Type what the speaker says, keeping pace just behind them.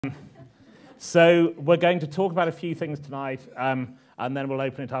So we're going to talk about a few things tonight, and then we'll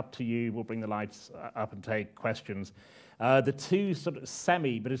open it up to you. We'll bring the lights up and take questions. The two sort of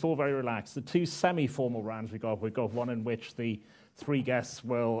but it's all very relaxed, the two semi-formal rounds we've got one in which the three guests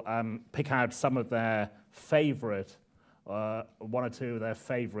will pick out some of their favourite, one or two of their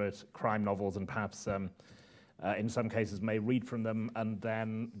favourite crime novels, and perhaps in some cases may read from them, and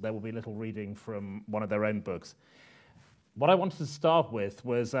then there will be a little reading from one of their own books. What I wanted to start with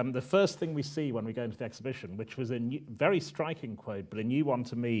was the first thing we see when we go into the exhibition, which was a very striking quote, but a new one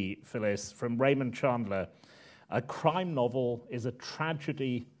to me, Phyllis, from Raymond Chandler. A crime novel is a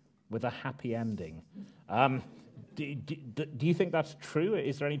tragedy with a happy ending. Do you think that's true?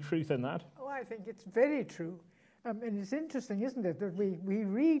 Is there any truth in that? Oh, I think it's very true. And it's interesting, isn't it, that we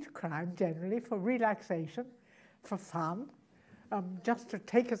read crime generally for relaxation, for fun, just to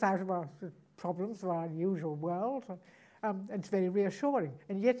take us out of our problems of our usual world. It's very reassuring.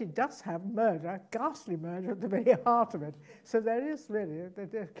 And yet it does have murder, ghastly murder, at the very heart of it. So there is really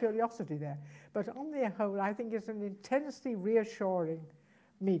the curiosity there. But on the whole, I think it's an intensely reassuring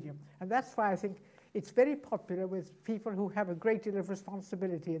medium. And that's why I think it's very popular with people who have a great deal of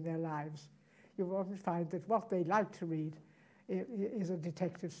responsibility in their lives. You often find that what they like to read is a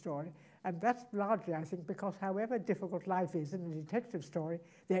detective story. And that's largely, I think, because however difficult life is in a detective story,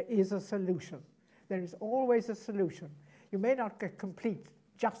 there is a solution. There is always a solution. You may not get complete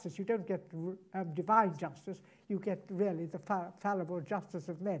justice. You don't get divine justice. You get really the fallible justice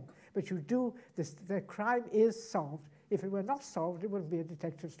of men. But you do, the crime is solved. If it were not solved, it wouldn't be a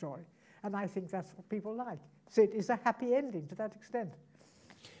detective story. And I think that's what people like. So it is a happy ending to that extent.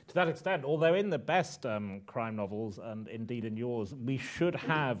 To that extent, although in the best crime novels, and indeed in yours, we should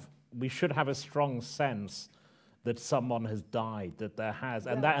have a strong sense that someone has died, that there has,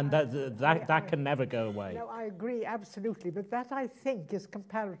 and that can never go away. No, I agree absolutely, but that I think is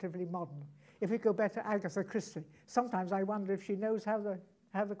comparatively modern. If we go back to Agatha Christie, sometimes I wonder if she knows how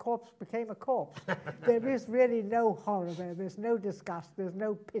the corpse became a corpse. There is really no horror there. There's no disgust. There's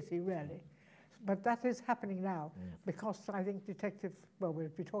no pity really. But that is happening now because I think we'll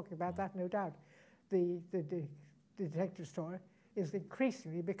be talking about that no doubt. The detective story is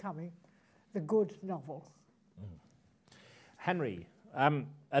increasingly becoming the good novel. Henry,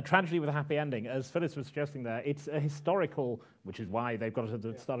 a tragedy with a happy ending. As Phyllis was suggesting there, it's a historical, which is why they've got it at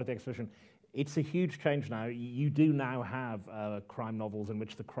the start of the exhibition. It's a huge change now. You do now have crime novels in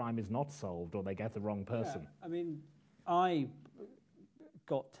which the crime is not solved or they get the wrong person. Yeah, I mean, I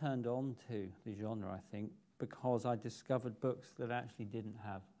got turned on to the genre, I think, because I discovered books that actually didn't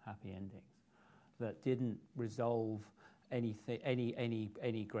have happy endings, that didn't resolve anything,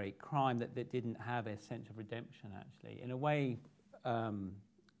 any great crime, that didn't have a sense of redemption, actually. In a way,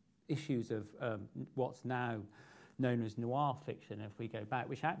 issues of what's now known as noir fiction, if we go back,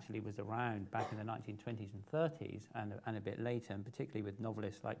 which actually was around back in the 1920s and 30s and a bit later, and particularly with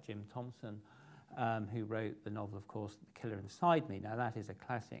novelists like Jim Thompson, who wrote the novel, of course, The Killer Inside Me. Now, that is a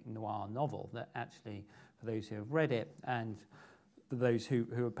classic noir novel that actually, for those who have read it, and for those who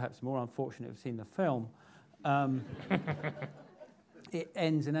are perhaps more unfortunate have seen the film, it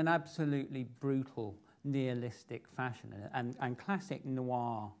ends in an absolutely brutal, nihilistic fashion. And classic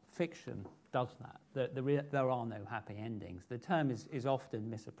noir fiction does that. There are no happy endings. The term is often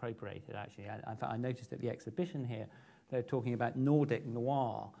misappropriated, actually. In fact, I noticed at the exhibition here, they're talking about Nordic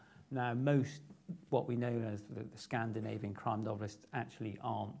noir. Now, most what we know as the Scandinavian crime novelists actually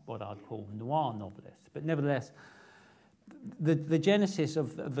aren't what I'd call noir novelists. But nevertheless, the genesis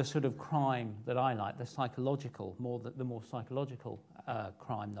of the sort of crime that I like, the psychological, the more psychological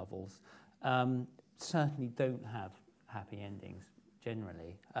crime novels, certainly don't have happy endings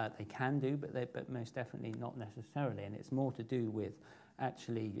generally. They can do, but most definitely not necessarily. And it's more to do with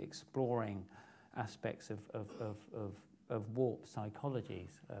actually exploring aspects of warped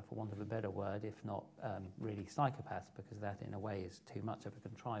psychologies, for want of a better word, if not really psychopaths, because that in a way is too much of a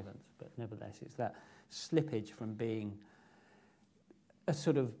contrivance. But nevertheless, it's that slippage from being a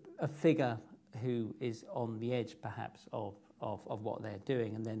sort of a figure who is on the edge, perhaps, of what they're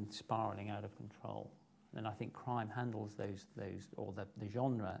doing, and then spiralling out of control. And I think crime handles those or the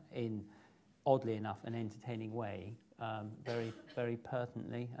genre in, oddly enough, an entertaining way, very, very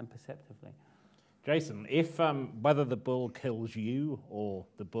pertinently and perceptively. Jason, if whether the bull kills you or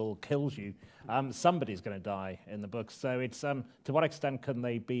the bull kills you, somebody's going to die in the book. So it's to what extent can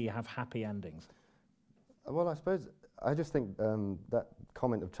they have happy endings? Well, I suppose I just think that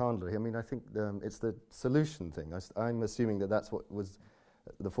comment of Chandler. I mean, I think it's the solution thing. I'm assuming that's what was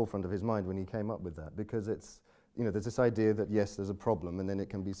at the forefront of his mind when he came up with that, because it's, you know, there's this idea that yes, there's a problem and then it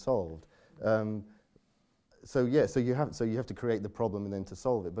can be solved. So you have to create the problem and then to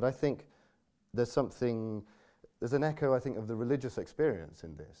solve it. But I think there's an echo, I think, of the religious experience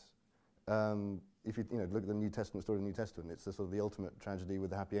in this. If you look at the New Testament story of the New Testament, it's the sort of the ultimate tragedy with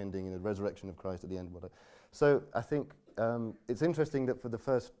the happy ending and the resurrection of Christ at the end. So I think it's interesting that for the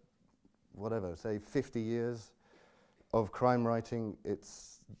first, say 50 years of crime writing,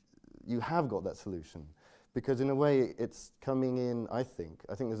 you have got that solution. Because in a way, it's coming in, I think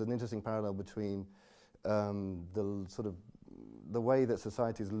there's an interesting parallel between the way that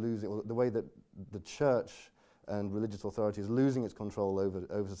society is losing, or the way that the church and religious authority is losing its control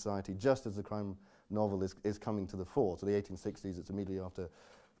over society, just as the crime novel is coming to the fore. So the 1860s, it's immediately after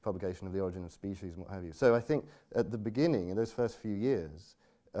publication of The Origin of Species and what have you. So I think at the beginning, in those first few years,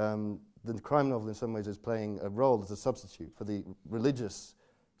 the crime novel in some ways is playing a role as a substitute for the religious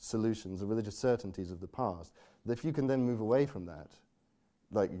solutions, the religious certainties of the past. That if you can then move away from that,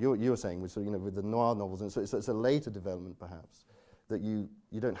 like you were saying, with the noir novels, and so it's a later development perhaps, that you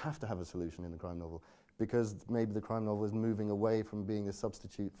don't have to have a solution in the crime novel, because maybe the crime novel is moving away from being a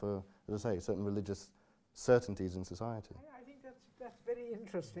substitute for, as I say, certain religious certainties in society. I think that's very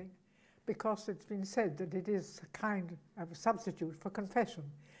interesting, because it's been said that it is a kind of a substitute for confession,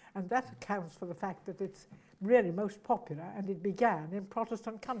 and that accounts for the fact that it's really most popular, and it began in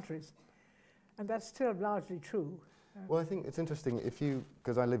Protestant countries, and that's still largely true. Well, I think it's interesting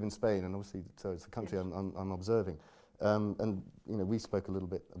because I live in Spain, and obviously, so it's a country I'm observing, and we spoke a little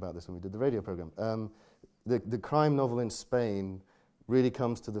bit about this when we did the radio program. The crime novel in Spain really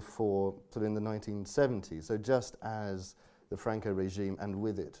comes to the fore sort of in the 1970s. So just as the Franco regime, and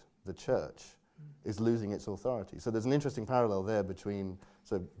with it the church, is losing its authority. So there's an interesting parallel there between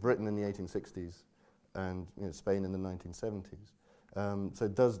Britain in the 1860s and Spain in the 1970s. So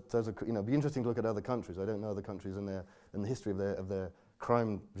it does be interesting to look at other countries. I don't know other countries in the history of their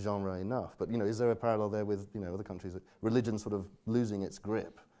crime genre enough. But is there a parallel there with other countries? Religion sort of losing its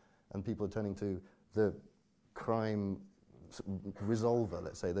grip, and people are turning to the crime resolver,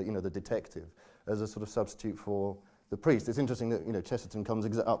 let's say, the detective, as a sort of substitute for the priest. It's interesting that Chesterton comes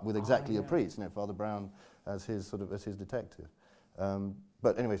up with exactly a priest, Father Brown as his detective.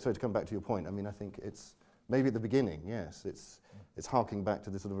 But anyway, so to come back to your point, I think it's maybe at the beginning, yes, it's harking back to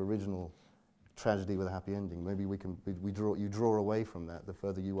the sort of original tragedy with a happy ending. Maybe you draw away from that the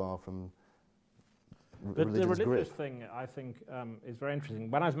further you are from But the religious thing, I think, is very interesting.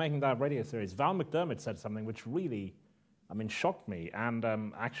 When I was making that radio series, Val McDermott said something which really, shocked me, and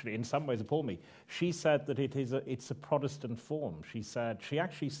actually in some ways appalled me. She said that it's a Protestant form. She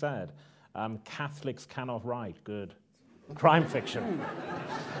actually said, Catholics cannot write good crime fiction,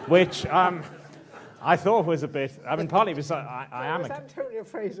 which I thought was a bit, partly because I am a... Antonia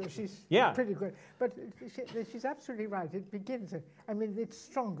Fraser, she's pretty good. But she's absolutely right. It begins, it's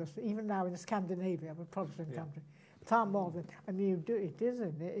strongest, even now in Scandinavia, a Protestant country. Far more than, it is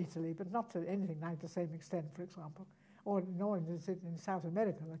in Italy, but not to anything like the same extent, for example. Or nor in South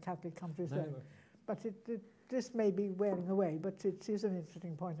America, the Catholic countries there. But this may be wearing away, but it is an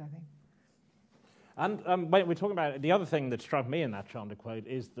interesting point, I think. And when we're talking about it, the other thing that struck me in that Chandler quote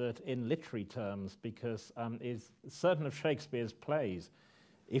is that in literary terms, because is certain of Shakespeare's plays,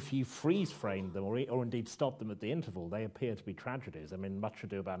 if you freeze frame them or indeed stop them at the interval, they appear to be tragedies. Much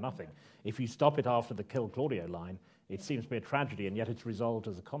Ado About Nothing. If you stop it after the Kill Claudio line, it seems to be a tragedy, and yet it's resolved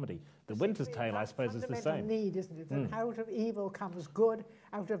as a comedy. The Winter's Tale, I suppose, is the same. Need, isn't it? That out of evil comes good,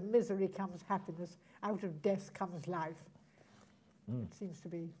 out of misery comes happiness, out of death comes life. It seems to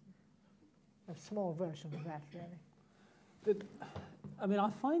be a small version of that, really. I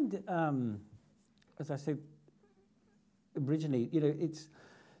find, as I said originally, it's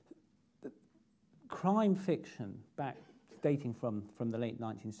crime fiction dating from the late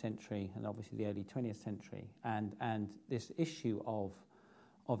 19th century and obviously the early 20th century, and this issue of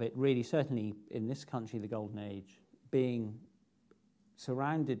it really, certainly in this country, the Golden Age, being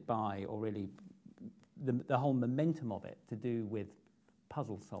surrounded by, or really the whole momentum of it to do with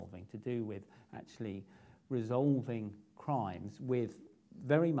puzzle solving, to do with actually resolving crimes with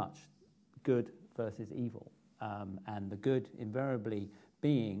very much good versus evil, and the good invariably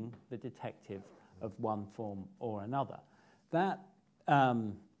being the detective of one form or another. That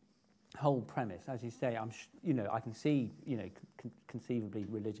whole premise, as you say, I can see conceivably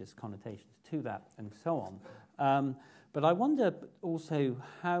religious connotations to that and so on. But I wonder also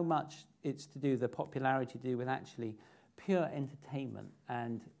how much it's to do, the popularity to do with actually pure entertainment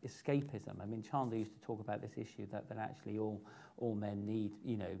and escapism. Chandler used to talk about this issue that actually all men need,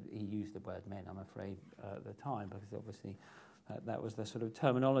 he used the word men, I'm afraid, at the time, because obviously that was the sort of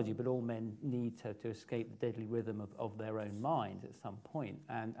terminology, but all men need to escape the deadly rhythm of their own mind at some point.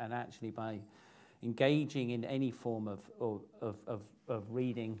 And actually by engaging in any form of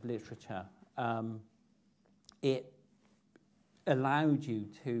reading literature it allowed you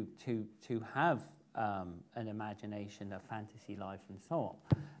to have an imagination, a fantasy life, and so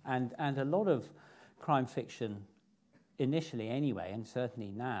on. And a lot of crime fiction, initially anyway, and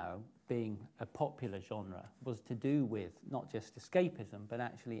certainly now, being a popular genre, was to do with not just escapism, but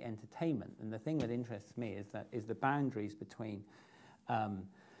actually entertainment. And the thing that interests me is the boundaries between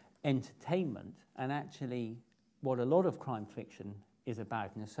entertainment and actually what a lot of crime fiction is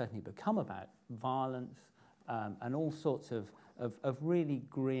about, and has certainly become about, violence and all sorts of really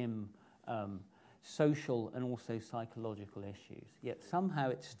grim social and also psychological issues. Yet somehow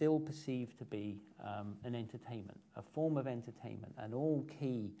it's still perceived to be an entertainment, a form of entertainment, and all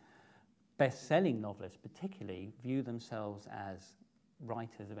key best-selling novelists particularly view themselves as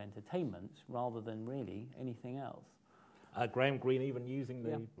writers of entertainment rather than really anything else. Graham Greene even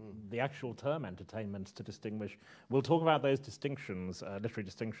using the actual term entertainment to distinguish. We'll talk about those distinctions, literary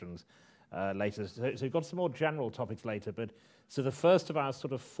distinctions, later. So we've got some more general topics later, but so the first of our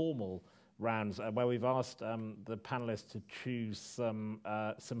sort of formal rounds where we've asked the panelists to choose some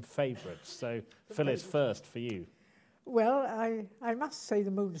favourites. So Phyllis, first for you. Well, I must say The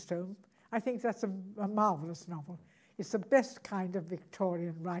Moonstone. I think that's a marvellous novel. It's the best kind of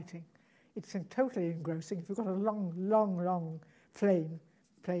Victorian writing. It's totally engrossing. If you've got a long plane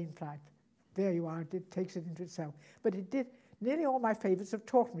flight, there you are. It takes it into itself. But it did. Nearly all my favourites have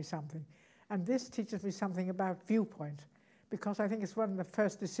taught me something, and this teaches me something about viewpoint, because I think it's one of the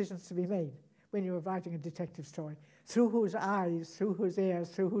first decisions to be made when you're writing a detective story. Through whose eyes, through whose ears,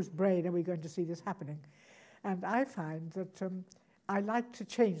 through whose brain are we going to see this happening? And I find that I like to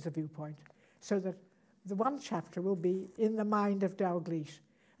change the viewpoint so that the one chapter will be in the mind of Dalgleish,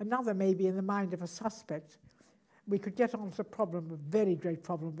 another may be in the mind of a suspect. We could get on to the problem, a very great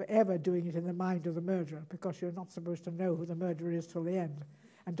problem, of ever doing it in the mind of the murderer, because you're not supposed to know who the murderer is till the end.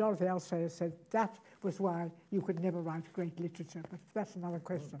 And Dorothy L. Sayers said that was why you could never write great literature, but that's another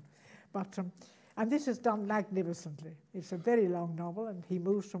question. But and this is done magnificently. It's a very long novel, and he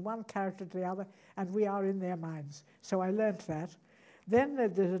moves from one character to the other, and we are in their minds. So I learnt that. Then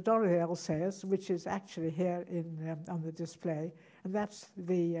there's a Dorothy L. Sayers, which is actually here on the display, and that's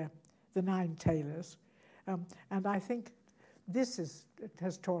the Nine Tailors. And I think it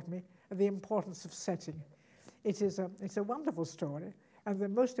has taught me the importance of setting. It's a wonderful story, and the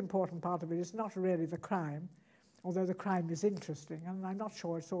most important part of it is not really the crime, although the crime is interesting, and I'm not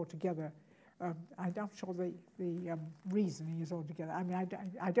sure it's altogether. I'm not sure the reasoning is altogether. I mean,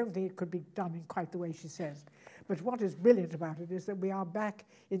 I don't think it could be done in quite the way she says. But what is brilliant about it is that we are back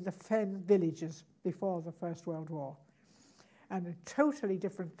in the Fen villages before the First World War, and a totally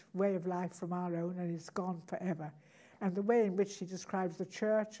different way of life from our own, and it's gone forever. And the way in which she describes the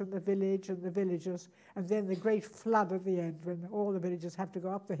church and the village and the villagers, and then the great flood at the end when all the villagers have to go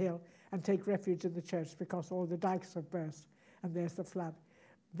up the hill and take refuge in the church because all the dikes have burst, and there's the flood.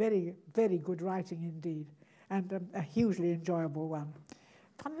 Very, very good writing indeed, and a hugely enjoyable one.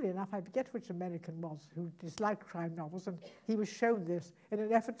 Funnily enough, I forget which American was who disliked crime novels, and he was shown this in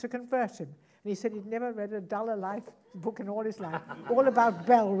an effort to convert him. And he said he'd never read a duller book in all his life, all about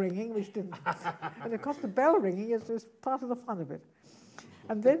bell ringing, which didn't. And of course, the bell ringing is part of the fun of it.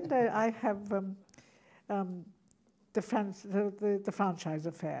 And then I have the franchise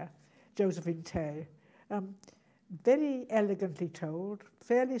affair, Josephine Tay. Very elegantly told,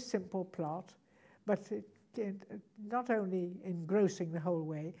 fairly simple plot, but not only engrossing the whole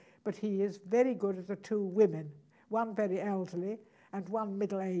way, but he is very good at the two women, one very elderly and one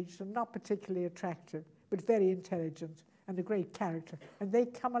middle-aged and not particularly attractive, but very intelligent and a great character. And they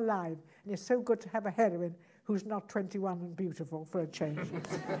come alive, and it's so good to have a heroine who's not 21 and beautiful for a change.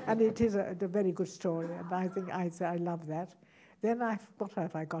 And it is a very good story, and I think I love that. Then what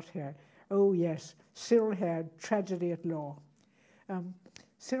have I got here? Oh, yes, Cyril Hare, Tragedy at Law.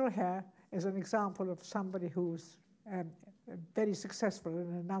 Cyril Hare is an example of somebody who's very successful in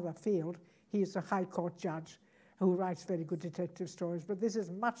another field. He is a High Court judge who writes very good detective stories, but this is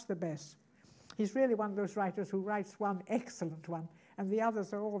much the best. He's really one of those writers who writes one excellent one, and the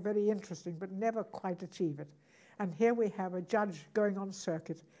others are all very interesting, but never quite achieve it. And here we have a judge going on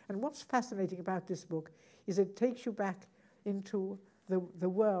circuit. And what's fascinating about this book is it takes you back into the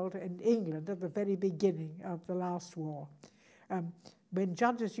world in England at the very beginning of the last war, when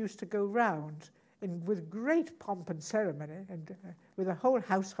judges used to go round with great pomp and ceremony, and with a whole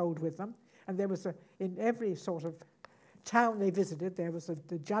household with them, and there was in every sort of town they visited, there was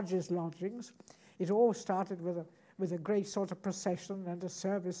the judges' lodgings. It all started with a great sort of procession and a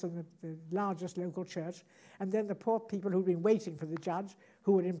service in the largest local church, and then the poor people who'd been waiting for the judge,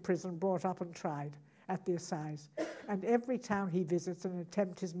 who were in prison, brought up and tried. at the assize. And every town he visits, an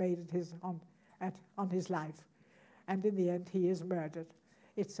attempt is made on his life. And in the end, he is murdered.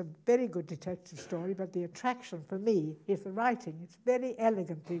 It's a very good detective story, but the attraction for me is the writing. It's very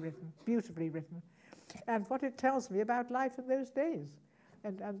elegantly written, beautifully written, and what it tells me about life in those days,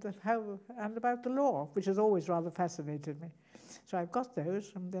 and about the law, which has always rather fascinated me. So I've got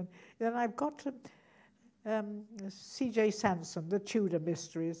those, and then I've got C.J. Sansom, The Tudor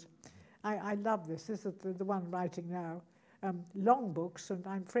Mysteries. I love this. This is the one writing now. Long books, and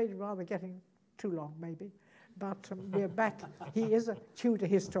I'm afraid rather getting too long, maybe. But we're back. He is a Tudor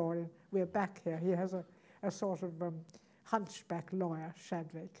historian. We're back here. He has a sort of hunchback lawyer,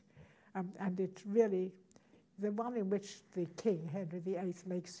 Shadwick. And it's really the one in which the king, Henry VIII,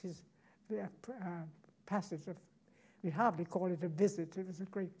 makes his passage of, we hardly call it a visit, it was a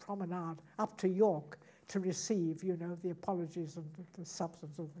great promenade up to York to receive, you know, the apologies and the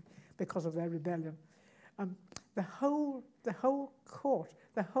substance of it because of their rebellion. The whole court,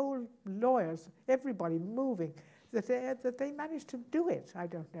 the whole lawyers, everybody moving, that they managed to do it, I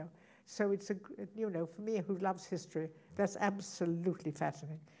don't know. So it's, you know, for me who loves history, that's absolutely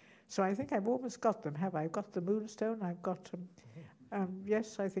fascinating. So I think I've almost got them, have I? I've got the Moonstone, I've got,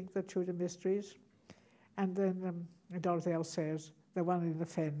 yes, I think the Tudor Mysteries, and then Dorothy L. Sayers, the one in the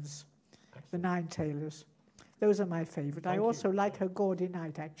Fens, the Nine Tailors. Those are my favourite. I also like her Gaudy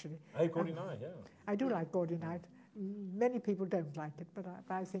Night, actually. Oh, Gaudy Night, yeah. I do like Gaudy Night. Many people don't like it, but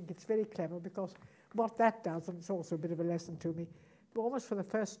I think it's very clever because what that does, and it's also a bit of a lesson to me, almost for the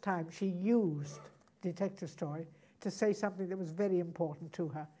first time she used detective story to say something that was very important to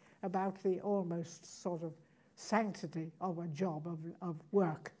her about the almost sort of sanctity of a job, of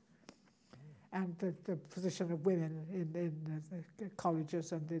work, and the position of women in the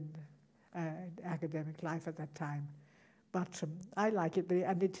colleges and in academic life at that time. But I like it,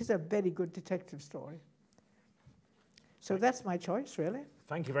 and it is a very good detective story. So that's my choice, really.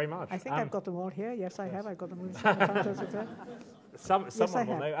 Thank you very much. I think I've got them all here. Yes, I have. I've got them all. Someone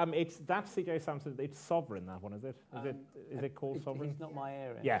will know. That's C.J. Sansom. It's Sovereign, that one, is it? Is it called Sovereign? It's not my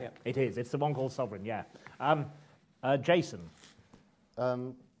area. Yeah, it is. It's the one called Sovereign, yeah. Jason.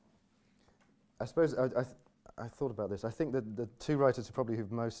 I suppose I thought about this. I think that the two writers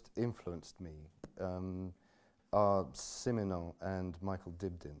who've most influenced me are Simenon and Michael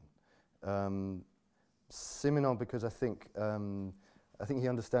Dibdin. Simenon, because I think he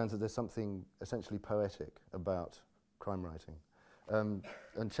understands that there's something essentially poetic about crime writing. And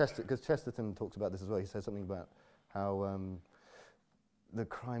because Chesterton talks about this as well, he says something about how the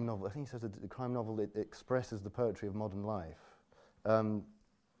crime novel, I think he says that the crime novel, it expresses the poetry of modern life. And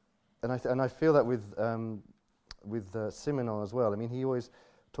I feel that with Simenon as well. I mean, he always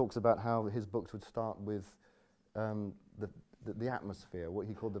talks about how his books would start with the atmosphere, what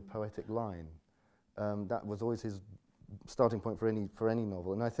he called the poetic line. That was always his starting point for any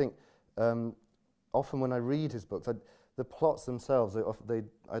novel. And I think often when I read his books, the plots themselves,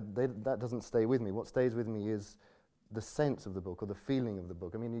 that doesn't stay with me. What stays with me is the sense of the book or the feeling of the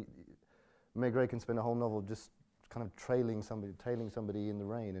book. I mean, Meg Ray can spend a whole novel just kind of tailing somebody in the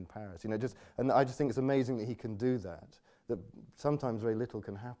rain in Paris. You know, and I just think it's amazing that he can do that. That sometimes very little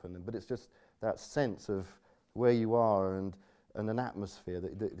can happen, but it's just that sense of where you are and an atmosphere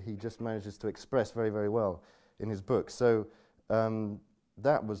that he just manages to express very, very well in his book. So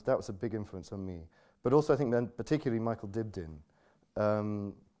that was a big influence on me. But also I think then particularly Michael Dibdin.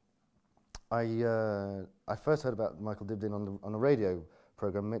 I first heard about Michael Dibdin on a radio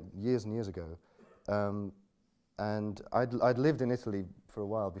program years and years ago. And I'd lived in Italy for a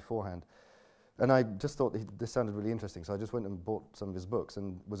while beforehand. And I just thought this sounded really interesting, so I just went and bought some of his books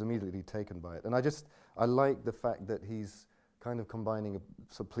and was immediately taken by it. And I like the fact that he's kind of combining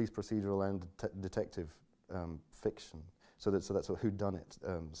a police procedural and detective fiction, so that's a whodunit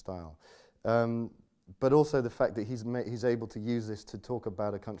style. But also the fact that he's able to use this to talk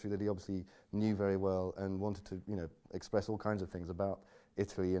about a country that he obviously knew very well and wanted to, you know, express all kinds of things about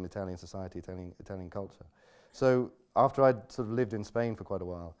Italy and Italian society, Italian culture. So after I'd sort of lived in Spain for quite a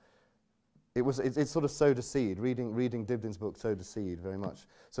while, it sort of sowed a seed. Reading Dibdin's book sowed a seed very much.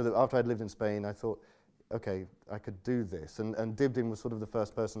 So that after I'd lived in Spain, I thought, okay, I could do this. And Dibdin was sort of the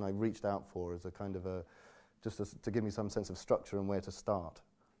first person I reached out for as a kind of to give me some sense of structure and where to start.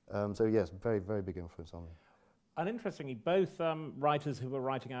 So yes, very, very big influence on me. And interestingly, both writers who were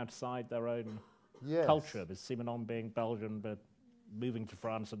writing outside their own culture, with Simenon being Belgian, but moving to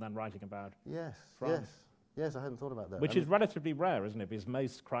France and then writing about France. Yes, I hadn't thought about that. Which is relatively rare, isn't it? Because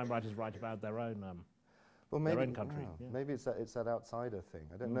most crime writers write about their own their own country. Maybe it's that outsider thing.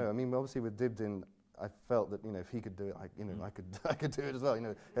 I don't know. I mean, obviously with Dibdin, I felt that, you know, if he could do it, I could do it as well, you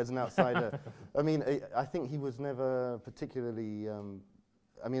know, as an outsider. I mean, I think he was never particularly,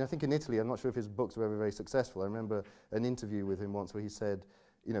 I mean, I think in Italy, I'm not sure if his books were ever very successful. I remember an interview with him once where he said,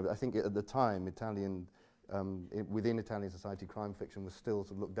 you know, I think at the time, within Italian society, crime fiction was still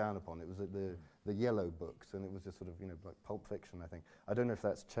sort of looked down upon. It was the yellow books, and it was just sort of, you know, like pulp fiction, I think. I don't know if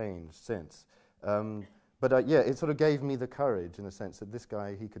that's changed since. But yeah, it sort of gave me the courage in a sense that this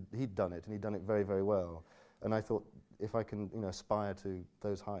guy, he'd done it, and he'd done it very, very well. And I thought, if I can, you know, aspire to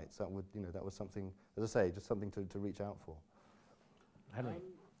those heights, that would, you know, that was something, as I say, just something to reach out for. Henry.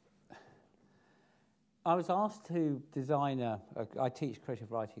 I was asked to design I teach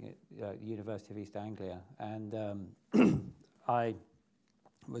creative writing at University of East Anglia, and I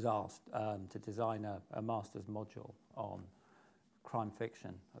was asked to design a master's module on crime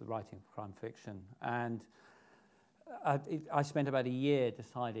fiction, writing crime fiction, and I spent about a year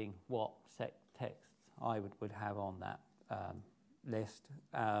deciding what texts I would have on that list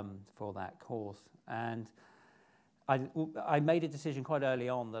for that course, and I made a decision quite early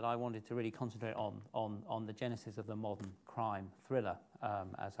on that I wanted to really concentrate on the genesis of the modern crime thriller,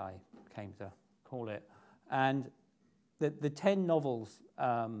 as I came to call it. And the 10 novels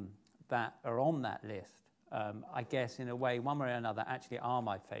that are on that list, I guess in a way, one way or another, actually are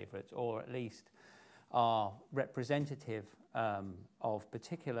my favourites, or at least are representative of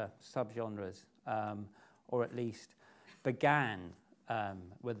particular subgenres, or at least began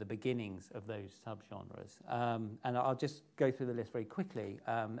with the beginnings of those subgenres. And I'll just go through the list very quickly,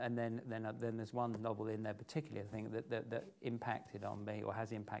 and then there's one novel in there particularly, I think, that impacted on me, or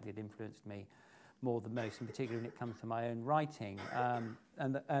has impacted, influenced me more than most, in particular when it comes to my own writing.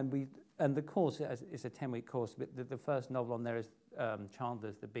 And the course is a 10-week course, but the first novel on there is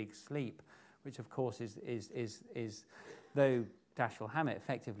Chandler's The Big Sleep, which of course is though Dashiell Hammett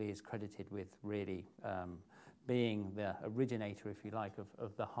effectively is credited with really being the originator, if you like,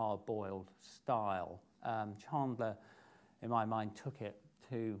 of the hard-boiled style. Chandler, in my mind, took it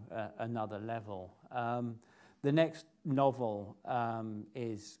to another level. The next novel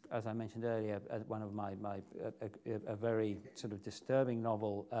is, as I mentioned earlier, one of a very sort of disturbing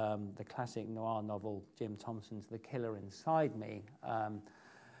novel, the classic noir novel, Jim Thompson's The Killer Inside Me.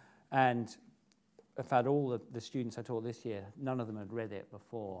 And in fact, all the students I taught this year, none of them had read it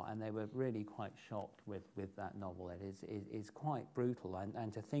before, and they were really quite shocked with that novel. It is quite brutal,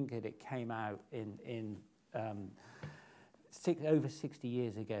 and to think that it came out in over 60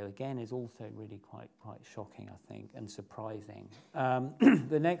 years ago, again, is also really quite shocking, I think, and surprising.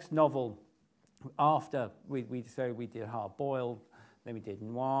 The next novel, after we did Hard Boiled, then we did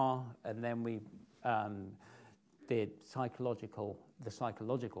Noir, and then we did the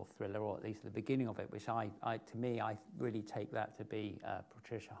psychological thriller, or at least the beginning of it, which I really take that to be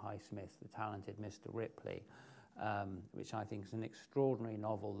Patricia Highsmith's The Talented Mr. Ripley, which I think is an extraordinary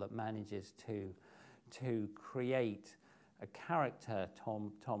novel that manages to create a character,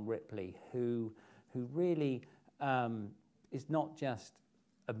 Tom Ripley, who really is not just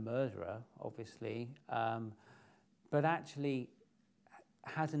a murderer, obviously, but actually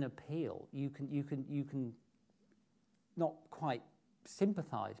has an appeal. You can not quite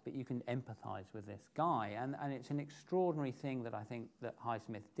sympathise, but you can empathise with this guy, and it's an extraordinary thing that I think that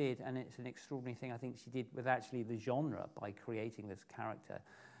Highsmith did, and it's an extraordinary thing I think she did with actually the genre by creating this character.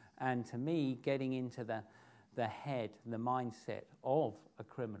 And to me, getting into the head, the mindset of a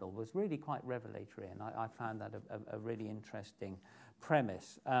criminal was really quite revelatory, and I found that a really interesting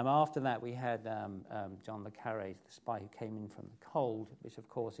premise. After that, we had John le Carré's The Spy Who Came In From the Cold, which of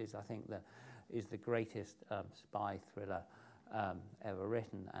course is, I think, the greatest spy thriller ever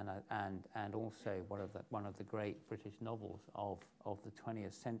written, and also one of the great British novels of the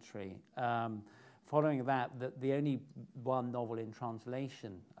 20th century. Following that, the only one novel in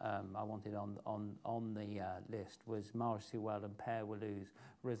translation I wanted on the list was Maurice Sewell and Père Wallou's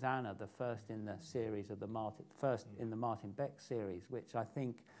Rosanna, the first in the series of the Martin Beck series, which I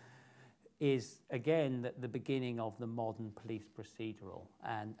think is again the beginning of the modern police procedural,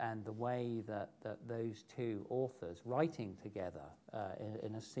 and the way that those two authors, writing together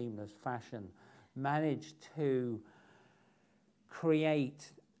in a seamless fashion, managed to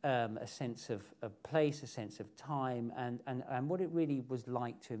create a sense of place, a sense of time, and what it really was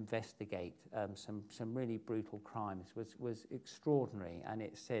like to investigate some really brutal crimes was extraordinary, and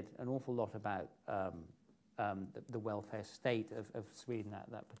it said an awful lot about the welfare state of Sweden at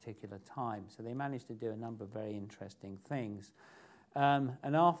that particular time. So they managed to do a number of very interesting things.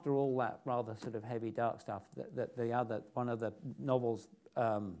 And after all that rather sort of heavy, dark stuff, one of the novels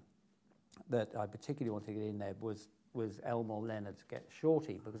that I particularly wanted to get in there was Elmore Leonard's Get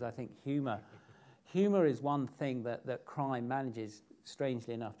Shorty, because I think humour humour is one thing that crime manages,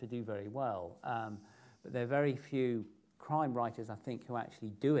 strangely enough, to do very well. But there are very few crime writers, I think, who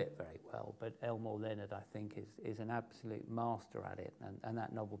actually do it very well. But Elmore Leonard, I think, is an absolute master at it, and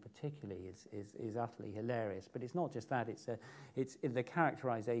that novel particularly is utterly hilarious. But it's not just that; the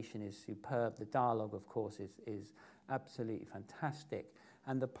characterization is superb. The dialogue, of course, is absolutely fantastic,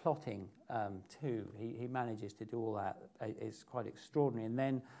 and the plotting too. He manages to do all that. Is quite extraordinary. And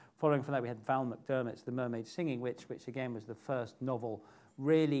then following from that, we had Val McDermott's *The Mermaid Singing*, which again was the first novel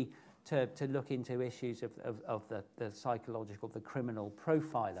really to look into issues of the psychological, the criminal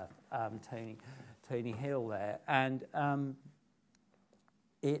profiler, Tony Hill there. And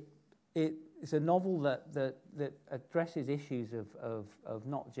it's a novel that addresses issues of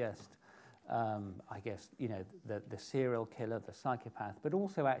not just, I guess, you know, the serial killer, the psychopath, but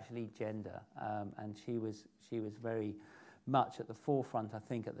also actually gender. And she was very much at the forefront, I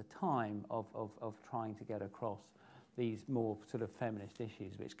think, at the time of trying to get across these more sort of feminist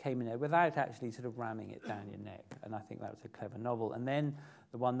issues, which came in there without actually sort of ramming it down your neck. And I think that was a clever novel. And then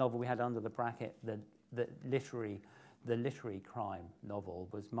the one novel we had under the bracket, the literary crime novel,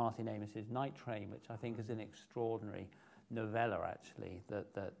 was Martin Amis's Night Train, which I think is an extraordinary novella, actually,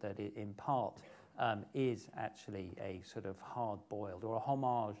 that it in part is actually a sort of hard-boiled or a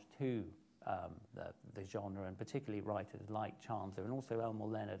homage to the genre, and particularly writers like Chandler and also Elmore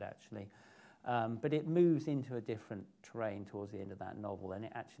Leonard, actually. But it moves into a different terrain towards the end of that novel, and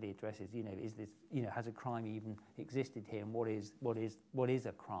it actually addresses, you know, is this, you know, has a crime even existed here, and what is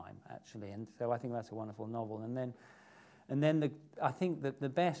a crime actually? And so I think that's a wonderful novel. And then I think that the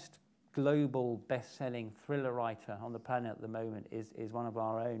best global best-selling thriller writer on the planet at the moment is one of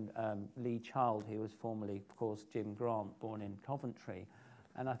our own, Lee Child, who was formerly, of course, Jim Grant, born in Coventry,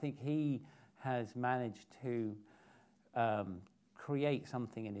 and I think he has managed to create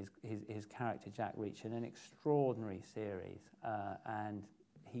something in his character Jack Reacher, an extraordinary series, and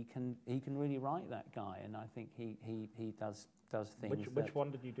he can really write, that guy, and I think he does things. Which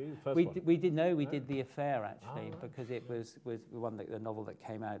one did you do? The first we one? We did The Affair, actually, right. because it was the novel that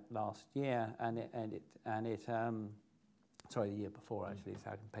came out last year, and it sorry, the year before, actually. It's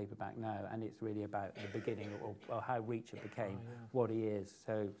out in paperback now, and it's really about the beginning, or how Reacher became what he is.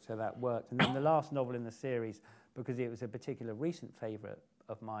 So that worked. And then the last novel in the series, because it was a particular recent favourite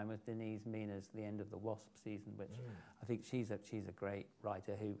of mine, was Denise Mina's The End of the Wasp season, which I think she's a great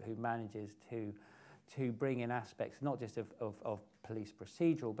writer who manages to bring in aspects not just of police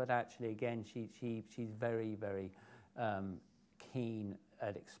procedural, but actually, again, she's very, very keen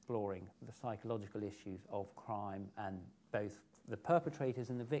at exploring the psychological issues of crime, and both the perpetrators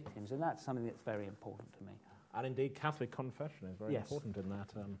and the victims, and that's something that's very important to me. And indeed, Catholic Confession is very important in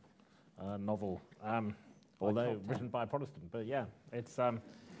that novel, although written by a Protestant. But yeah, it's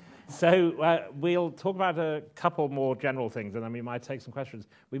so we'll talk about a couple more general things, and then we might take some questions.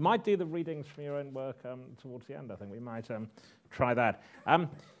 We might do the readings from your own work towards the end. I think we might try that.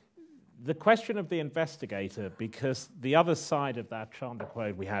 The question of the investigator, because the other side of that Chandler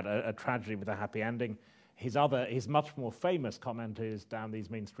quote, we had a tragedy with a happy ending. His much more famous comment is, "Down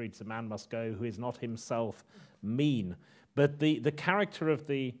these mean streets a man must go who is not himself mean." But the character of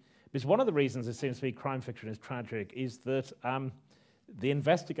because one of the reasons it seems to be crime fiction is tragic is that the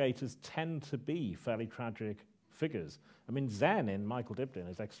investigators tend to be fairly tragic figures. I mean, Zen in Michael Dibdin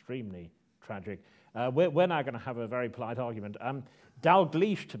is extremely tragic. We're now going to have a very polite argument.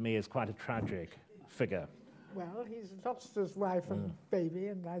 Dalgleish, to me, is quite a tragic figure. Well, he's lost his wife and baby,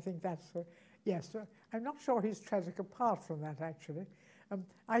 and I think that's... yes, I'm not sure he's tragic apart from that, actually.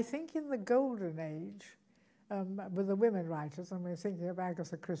 I think in the golden age, with the women writers, and we're thinking of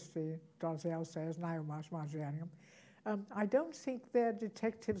Agatha Christie, Dorothy L. Sayers, Naomi Marjorie Anningham, I don't think their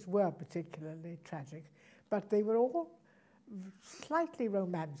detectives were particularly tragic, but they were all slightly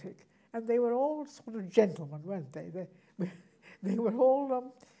romantic, and they were all sort of gentlemen, weren't they? They were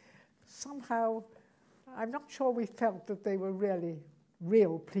all somehow... I'm not sure we felt that they were really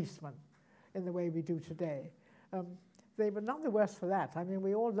real policemen in the way we do today. They were none the worse for that. I mean,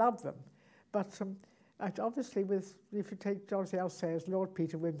 we all loved them. But obviously, if you take Dorothy L. Sayers, Lord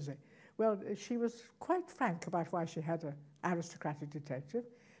Peter Wimsey, well, she was quite frank about why she had an aristocratic detective.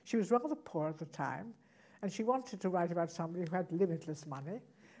 She was rather poor at the time, and she wanted to write about somebody who had limitless money.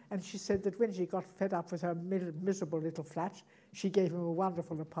 And she said that when she got fed up with her miserable little flat, she gave him a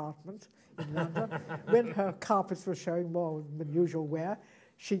wonderful apartment in London. When her carpets were showing more than usual wear,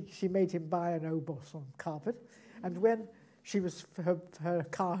 she made him buy an Aubusson carpet. And when her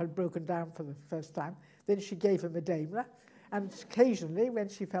car had broken down for the first time, then she gave him a Daimler. And occasionally, when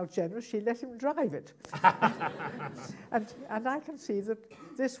she felt generous, she let him drive it. and I can see that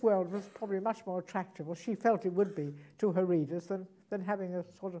this world was probably much more attractive, or she felt it would be, to her readers than having a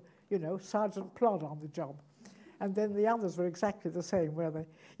sort of, you know, Sergeant Plod on the job. And then the others were exactly the same, were they?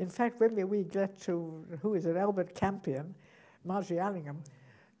 In fact, when we get to, who is it, Albert Campion, Margie Allingham,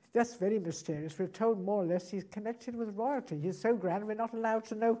 that's very mysterious. We're told more or less he's connected with royalty. He's so grand, we're not allowed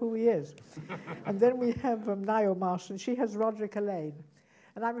to know who he is. And then we have Niall Marsh, and she has Roderick Elaine.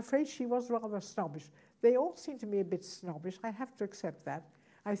 And I'm afraid she was rather snobbish. They all seem to me a bit snobbish. I have to accept that.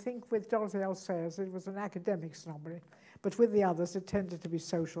 I think with Dorothy L. Sayers, it was an academic snobbery. But with the others, it tended to be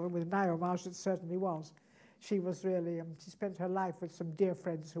social. And with Niall Marsh, it certainly was. She was really, she spent her life with some dear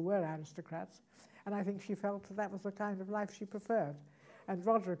friends who were aristocrats. And I think she felt that was the kind of life she preferred. And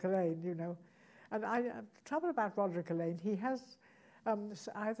Roderick Elaine, you know. And the trouble about Roderick Elaine, he has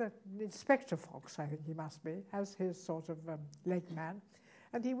either Inspector Fox, I think he must be, as his sort of leg man.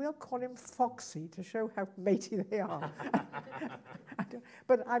 And he will call him Foxy to show how matey they are.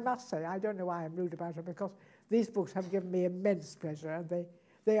 But I must say, I don't know why I'm rude about it, because these books have given me immense pleasure, and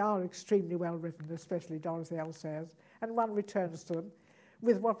they are extremely well written, especially Dorothy L. Sayers. And one returns to them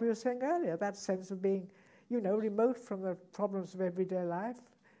with what we were saying earlier, that sense of being, you know, remote from the problems of everyday life,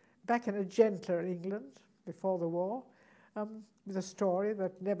 back in a gentler England before the war, with a story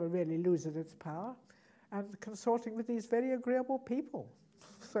that never really loses its power, and consorting with these very agreeable people.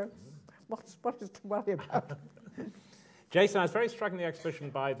 So what is to worry about? Jason, I was very struck in the exhibition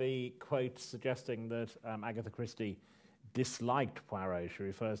by the quote suggesting that Agatha Christie disliked Poirot. She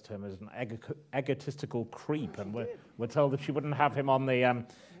refers to him as an egotistical creep, and we're told that she wouldn't have him on the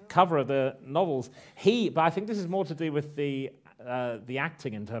cover of the novels. But I think this is more to do with the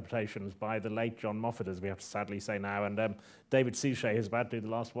acting interpretations by the late John Moffat, as we have to sadly say now, and David Suchet, who's about to do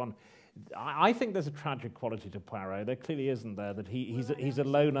the last one. I think there's a tragic quality to Poirot. There clearly isn't there, that he's a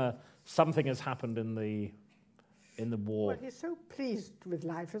loner. Something has happened in the war. Well, he's so pleased with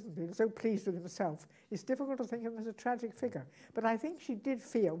life, isn't he? So pleased with himself. It's difficult to think of him as a tragic figure. But I think she did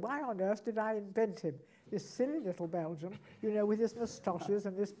feel, why on earth did I invent him? This silly little Belgian, you know, with his moustaches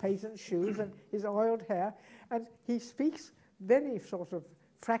and his patent shoes and his oiled hair. And he speaks very sort of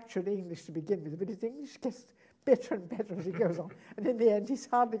fractured English to begin with, but his English gets better and better as he goes on. And in the end, he's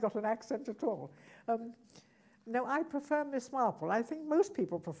hardly got an accent at all. No, I prefer Miss Marple. I think most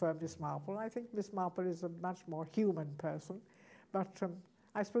people prefer Miss Marple. I think Miss Marple is a much more human person. But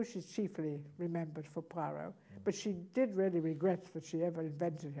I suppose she's chiefly remembered for Poirot. But she did really regret that she ever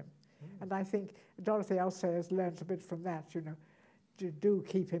invented him. And I think Dorothy L. Sayers learned a bit from that, you know, to do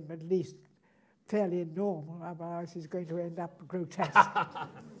keep him at least fairly normal, otherwise he's going to end up grotesque.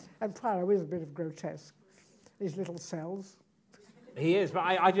 And Poirot is a bit of grotesque. His little cells. He is, but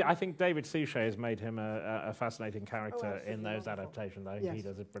I think David Suchet has made him a fascinating character in those wonderful. adaptations. I think Yes. he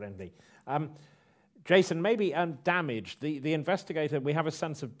does it brilliantly. Jason, maybe damage. The investigator, we have a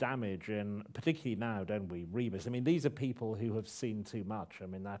sense of damage in, particularly now, don't we, Rebus? I mean, these are people who have seen too much. I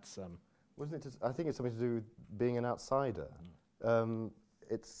mean, that's... Wasn't it? I think it's something to do with being an outsider.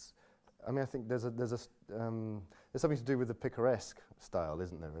 I think there's something to do with the picaresque style,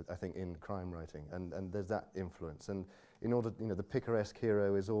 isn't there? I think in crime writing, and there's that influence. And in order, you know, the picaresque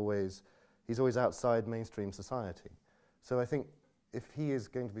hero is always outside mainstream society. So I think if he is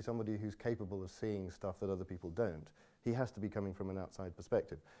going to be somebody who's capable of seeing stuff that other people don't, he has to be coming from an outside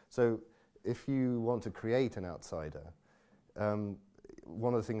perspective. So if you want to create an outsider,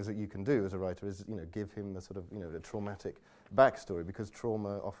 one of the things that you can do as a writer is, you know, give him a sort of, you know, a traumatic backstory, because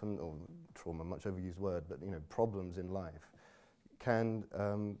trauma often, or trauma, much overused word, but, you know, problems in life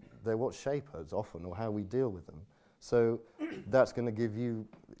they're what shape us often, or how we deal with them. So that's going to give you,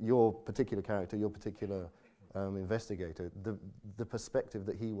 your particular character, your particular investigator, the perspective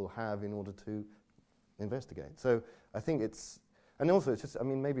that he will have in order to investigate. So I think and also it's just, I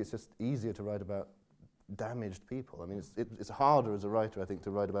mean, maybe it's just easier to write about damaged people. I mean, it's harder as a writer, I think,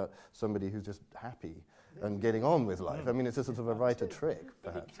 to write about somebody who's just happy and getting on with life. I mean, it's a sort of a writer trick,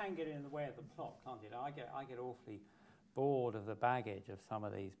 perhaps. But it can get in the way of the plot, can't it? I get awfully bored of the baggage of some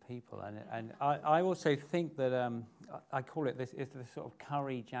of these people, and I also think that I call it this sort of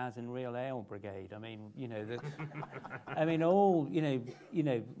curry, jazz, and real ale brigade. I mean, you know, I mean, all you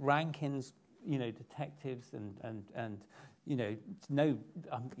know, Rankin's, you know, detectives and you know,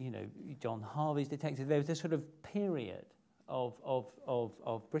 John Harvey's detectives. There was this sort of period of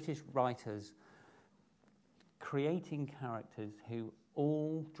British writers creating characters who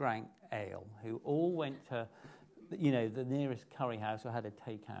all drank ale, who all went to, you know, the nearest curry house or had a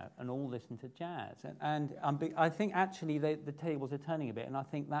takeout, and all listened to jazz. And I think actually the tables are turning a bit, and I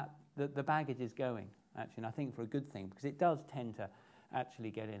think that the baggage is going. actually, and I think for a good thing, because it does tend to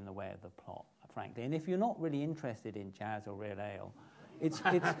actually get in the way of the plot, frankly. And if you're not really interested in jazz or real ale,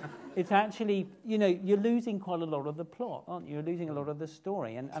 it's actually, you know, you're losing quite a lot of the plot, aren't you? You're losing a lot of the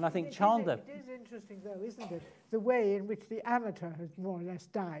story. And I think Chandler... It is interesting, though, isn't it? The way in which the amateur has more or less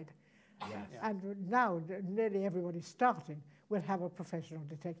died. Yes. And now nearly everybody starting will have a professional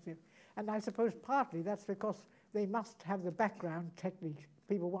detective. And I suppose partly that's because they must have the background technique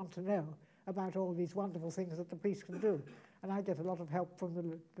people want to know about all these wonderful things that the police can do. And I get a lot of help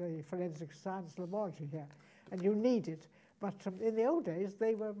from the forensic science laboratory here. And you need it. But in the old days,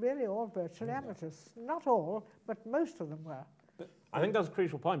 they were really all virtual amateurs. Not all, but most of them were. I think that's a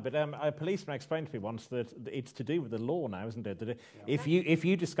crucial point, but a policeman explained to me once that it's to do with the law now, isn't it? That if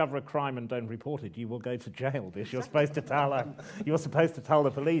you discover a crime and don't report it, you will go to jail because you're supposed to tell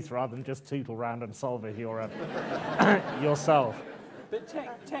the police rather than just tootle around and solve it yourself. But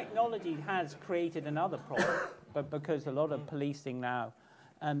technology has created another problem, but because a lot of policing now,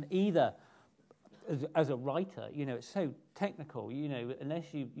 either as a writer, you know, it's so technical, you know,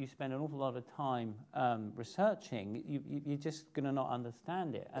 unless you spend an awful lot of time researching, you're just going to not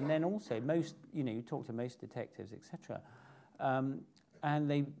understand it. And then also most, you know, you talk to most detectives, etc., and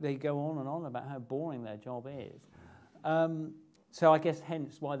they go on about how boring their job is. So I guess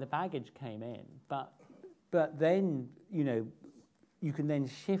hence why the baggage came in. But then, you know, you can then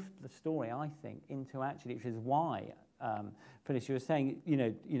shift the story, I think, into actually, which is why, Phyllis, you were saying, you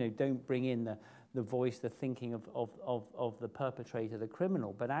know, don't bring in the voice, the thinking of the perpetrator, the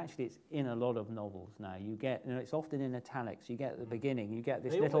criminal, but actually it's in a lot of novels now. You get, you know, it's often in italics. You get at the beginning, you get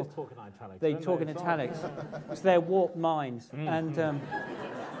this they little... They talk in italics. They talk in italics. It's their warped minds. And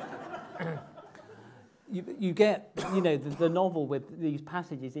you get, you know, the novel with these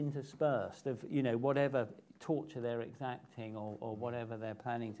passages interspersed of, you know, whatever torture they're exacting or whatever they're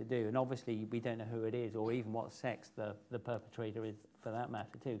planning to do. And obviously we don't know who it is or even what sex the perpetrator is, for that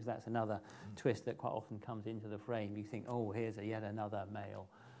matter too, because that's another twist that quite often comes into the frame. You think, oh, here's yet another male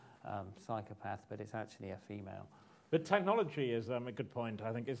psychopath, but it's actually a female. But technology is a good point,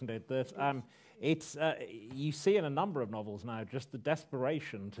 I think, isn't it? That it's you see in a number of novels now just the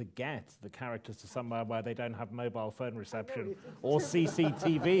desperation to get the characters to somewhere where they don't have mobile phone reception or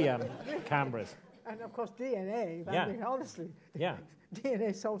CCTV cameras. And of course, DNA. Yeah. I mean, honestly, yeah.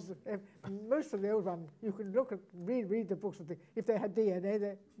 DNA solves most of the old ones. You can look at read the books. If they had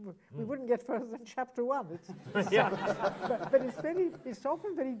DNA, we wouldn't get further than chapter 1. Yeah. but it's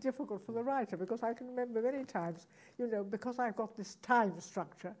often very difficult for the writer, because I can remember many times, you know, because I've got this time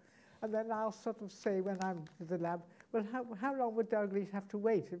structure, and then I'll sort of say when I'm at the lab, well, how long would Douglas have to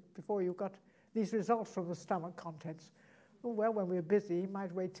wait before you got these results from the stomach contents? Oh, well, when we're busy, he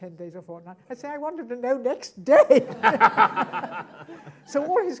might wait 10 days or fortnight. I say, I want him to know next day. So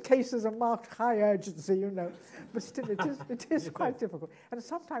all his cases are marked high urgency, you know. But still, it is quite difficult. And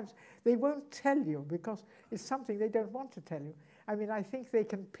sometimes they won't tell you because it's something they don't want to tell you. I mean, I think they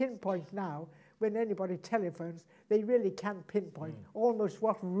can pinpoint now, when anybody telephones, they really can pinpoint almost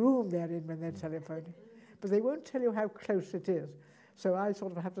what room they're in when they're telephoning. But they won't tell you how close it is. So I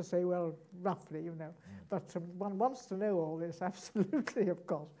sort of have to say, well, roughly, you know. But one wants to know all this, absolutely, of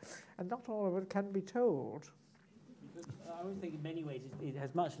course. And not all of it can be told. I would think in many ways it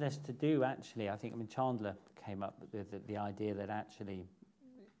has much less to do, actually. I think, I mean, Chandler came up with the idea that actually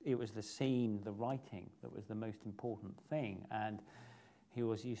it was the scene, the writing, that was the most important thing. And he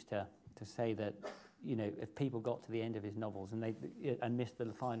always used to say that, you know, if people got to the end of his novels and missed the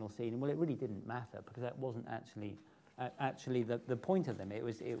final scene, well, it really didn't matter, because that wasn't actually the point of them. It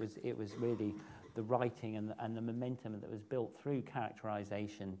was really the writing and the momentum that was built through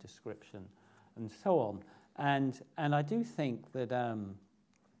characterization, description, and so on. And I do think that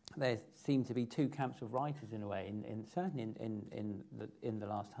there seem to be two camps of writers in a way, certainly in the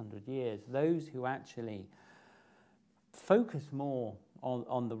last 100 years. Those who actually focus more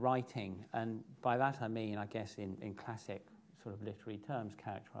on the writing, and by that I mean, I guess, in classic sort of literary terms,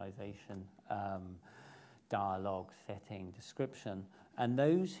 characterization, dialogue, setting, description, and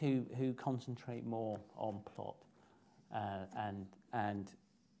those who concentrate more on plot. And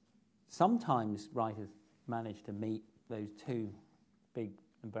sometimes writers manage to meet those two big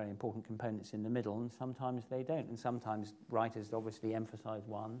and very important components in the middle, and sometimes they don't. And sometimes writers obviously emphasize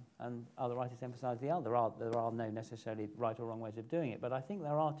one, and other writers emphasize the other. There are no necessarily right or wrong ways of doing it, but I think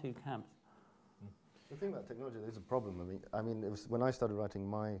there are two camps. The thing about technology, there's a problem. I mean, it was when I started writing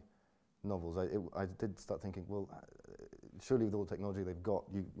my novels, I did start thinking, well, surely with all the technology they've got,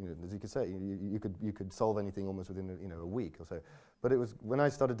 you know, as you could say, you could solve anything almost within a week or so. But it was when I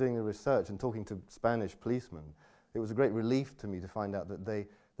started doing the research and talking to Spanish policemen, it was a great relief to me to find out that they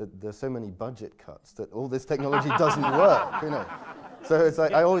that there's so many budget cuts that all this technology doesn't work, you know. So it's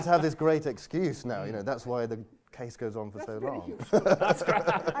like I always have this great excuse now, you know. That's why the case goes on for so long. That's great.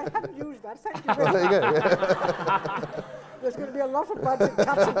 I haven't used that. Thank you very much. There you go. Yeah. There's going to be a lot of budget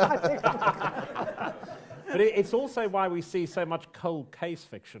cuts in my thing. But it's also why we see so much cold case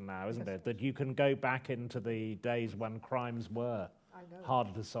fiction now, isn't it? That you can go back into the days when crimes were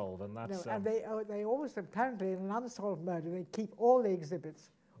harder to solve, and that's... No, and they always, apparently, in an unsolved murder, they keep all the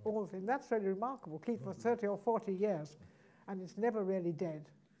exhibits, all the things. That's very remarkable. Keep for 30 or 40 years, and it's never really dead,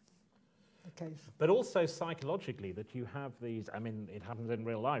 the case. But also psychologically, that you have these, I mean, it happens in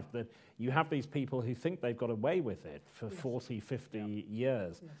real life, that you have these people who think they've got away with it for 40, 50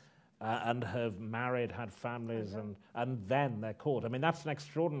 years. Yes. And have married, had families, and then they're caught. I mean, that's an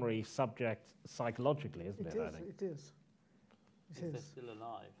extraordinary subject psychologically, isn't it? I think. It is. It is. They're still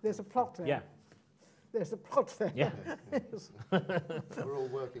alive. There's a plot there. Yeah. There's a plot there. Yeah. Yes. We're all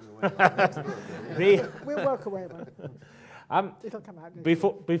working away on next book. We'll work away on it. It'll come out.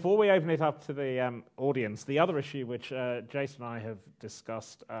 Before we open it up to the audience, the other issue which Jason and I have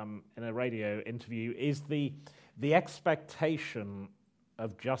discussed in a radio interview is the expectation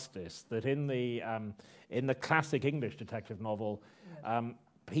of justice, that in the classic English detective novel,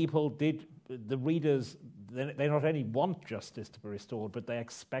 the readers, they not only want justice to be restored, but they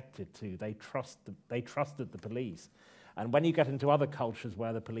expect it to. They trusted the police. And when you get into other cultures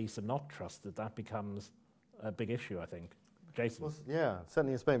where the police are not trusted, that becomes a big issue, I think. Jason? Well, yeah,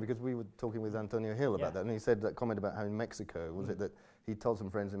 certainly in Spain, because we were talking with Antonio Hill about that, and he said that comment about how in Mexico, was it that he told some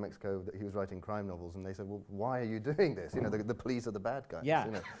friends in Mexico that he was writing crime novels, and they said, well, why are you doing this? You know, the police are the bad guys. Yeah.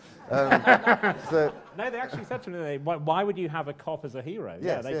 You know? So no, they actually said to me, why would you have a cop as a hero?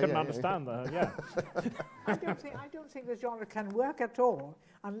 Yes, yeah, they couldn't understand that. Yeah. I don't think the genre can work at all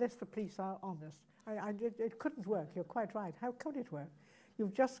unless the police are honest. It couldn't work. You're quite right. How could it work?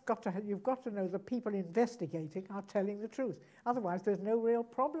 You've just got to know the people investigating are telling the truth. Otherwise, there's no real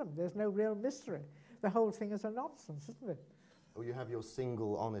problem. There's no real mystery. The whole thing is a nonsense, isn't it? Or you have your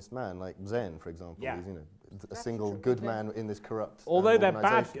single honest man, like Zen, for example. Yeah. He's, you know, a That's single true. good man in this corrupt Although they're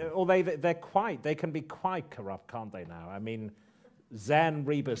bad, organisation. although they can be quite corrupt, can't they now? I mean, Zen,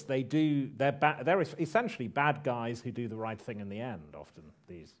 Rebus, they're essentially bad guys who do the right thing in the end, often,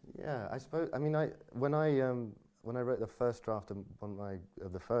 these. Yeah, I suppose, I mean, when I wrote the first draft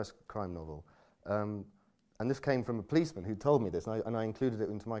of the first crime novel, and this came from a policeman who told me this, and I included it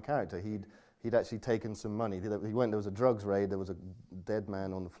into my character. He'd actually taken some money. There was a drugs raid, there was a dead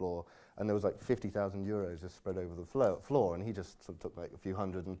man on the floor, and there was like 50,000 euros just spread over the floor, and he just sort of took like a few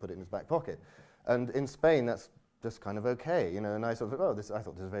hundred and put it in his back pocket. And in Spain, that's just kind of okay, you know, and I sort of, I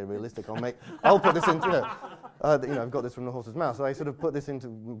thought this is very realistic, I'll put this into, you know, I've got this from the horse's mouth, so I sort of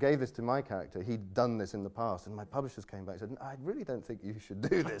gave this to my character. He'd done this in the past, and my publishers came back and said, I really don't think you should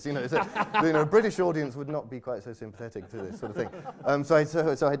do this, you know, so, you know, a British audience would not be quite so sympathetic to this sort of thing.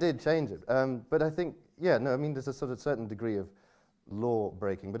 So I did change it, but I think, yeah, no, I mean, there's a sort of certain degree of law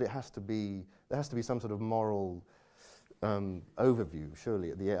breaking, but there has to be some sort of moral overview,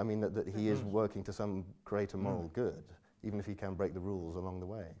 surely, at the end. I mean, that he is working to some greater moral good, even if he can break the rules along the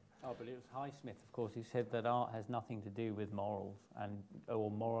way. Oh, but it was Highsmith, of course, who said that art has nothing to do with morals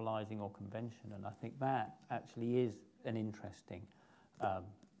or moralizing or convention, and I think that actually is an interesting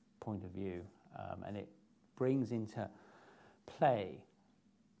point of view, and it brings into play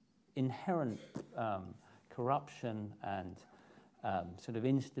inherent corruption and sort of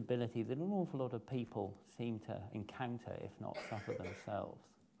instability that an awful lot of people seem to encounter, if not suffer themselves.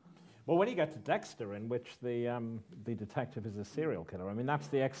 Well, when you get to Dexter, in which the detective is a serial killer, I mean, that's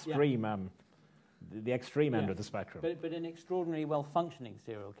the extreme, the extreme end of the spectrum. But an extraordinarily well-functioning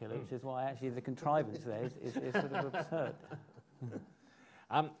serial killer, which is why actually the contrivance there is sort of absurd.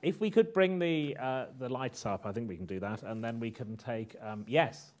 If we could bring the lights up, I think we can do that, and then we can take,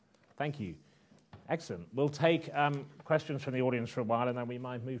 yes, thank you. Excellent. We'll take questions from the audience for a while, and then we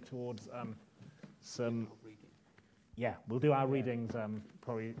might move towards some... Yeah, we'll do our readings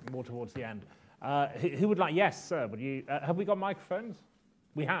probably more towards the end. Who would like... Yes, sir. Would you? Have we got microphones?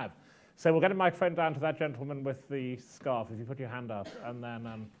 We have. So we'll get a microphone down to that gentleman with the scarf, if you put your hand up, and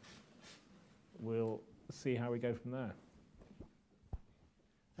then we'll see how we go from there.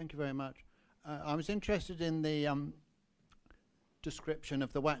 Thank you very much. I was interested in the description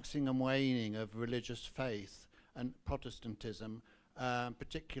of the waxing and waning of religious faith and Protestantism,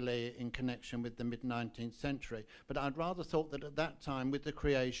 particularly in connection with the mid-19th century. But I'd rather thought that at that time, with the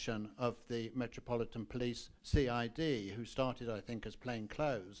creation of the Metropolitan Police CID, who started, I think, as plain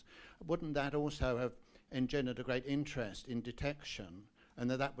clothes, wouldn't that also have engendered a great interest in detection,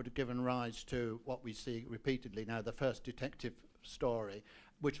 and that would have given rise to what we see repeatedly now, the first detective story,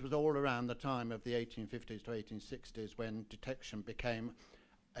 which was all around the time of the 1850s to 1860s, when detection became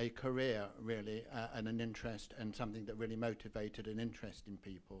a career, really, and an interest, and something that really motivated an interest in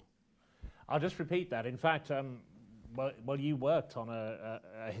people. I'll just repeat that. In fact, well, you worked on a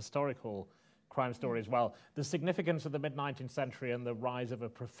historical crime story as well. The significance of the mid-19th century and the rise of a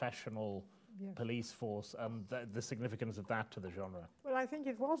professional police force, and the significance of that to the genre. Well, I think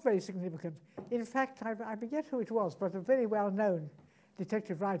it was very significant. In fact, I forget who it was, but a very well-known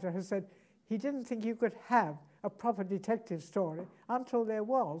detective writer has said he didn't think you could have a proper detective story until there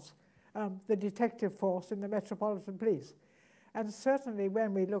was the detective force in the Metropolitan Police. And certainly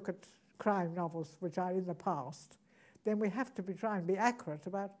when we look at crime novels which are in the past, then we have to try and be accurate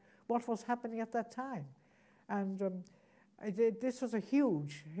about what was happening at that time. And this was a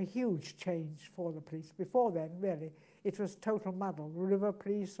huge change for the police. Before then, really, it was total muddle. River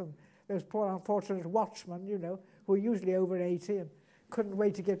police and those poor unfortunate watchmen, you know, who were usually over 80 and couldn't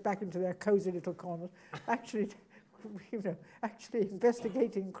wait to get back into their cozy little corners, actually, you know, actually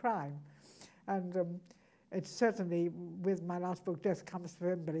investigating crime. And it's certainly, with my last book, Death Comes to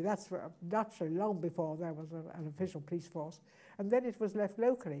Everybody, that's naturally long before there was an official police force. And then it was left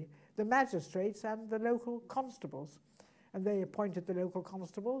locally, the magistrates and the local constables. And they appointed the local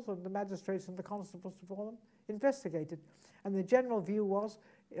constables, and the magistrates and the constables before them investigated. And the general view was,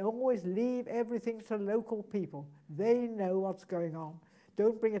 always leave everything to local people. They know what's going on.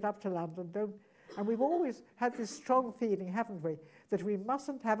 Don't bring it up to London. Don't. And we've always had this strong feeling, haven't we, that we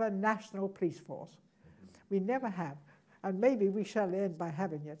mustn't have a national police force. We never have. And maybe we shall end by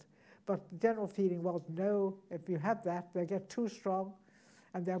having it. But the general feeling was, no, if you have that, they'll get too strong,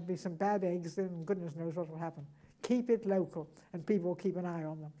 and there'll be some bad eggs, and goodness knows what will happen. Keep it local, and people will keep an eye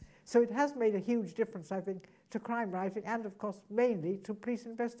on them. So it has made a huge difference, I think, to crime writing, and of course, mainly to police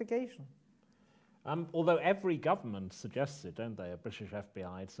investigation. Although every government suggests it, don't they? A British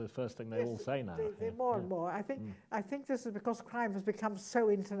FBI, it's the first thing they all say now. They more and more. I think this is because crime has become so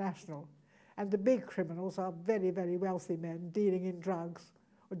international, and the big criminals are very, very wealthy men dealing in drugs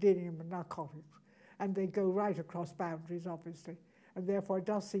or dealing in narcotics, and they go right across boundaries, obviously. And therefore, it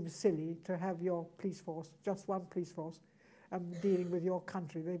does seem silly to have your police force, just one police force, dealing with your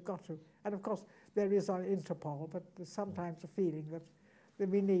country. They've got to. And of course, there is an Interpol, but there's sometimes a feeling that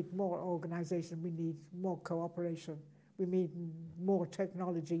we need more organisation, we need more cooperation, we need more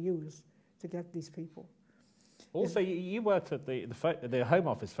technology used to get these people. Also, you worked at the Home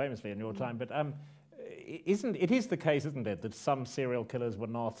Office famously in your time, but it is the case, isn't it, that some serial killers were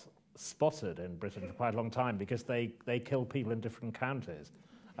not spotted in Britain for quite a long time because they killed people in different counties,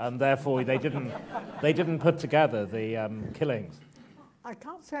 and therefore they didn't put together the killings. I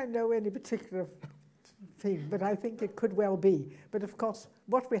can't say I know any particular thing, but I think it could well be. But of course,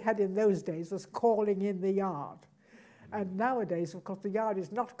 what we had in those days was calling in the yard, and nowadays, of course, the yard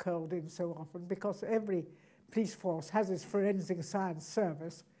is not called in so often because every police force has its forensic science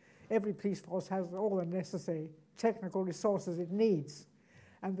service. Every police force has all the necessary technical resources it needs.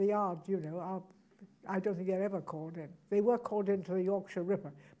 And the yard, you know, I don't think they're ever called in. They were called into the Yorkshire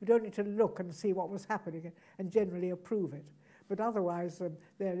Ripper, but only to look and see what was happening and generally approve it. But otherwise,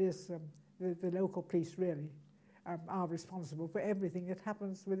 there is the local police really are responsible for everything that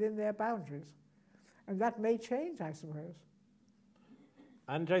happens within their boundaries. And that may change, I suppose.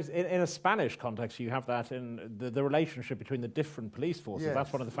 And Jace, in a Spanish context, you have that in the relationship between the different police forces. Yes.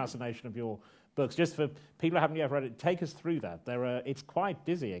 That's one of the fascination of your books. Just for people who haven't yet read it, take us through that. It's quite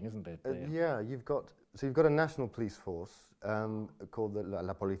dizzying, isn't it? Yeah, you've got a national police force called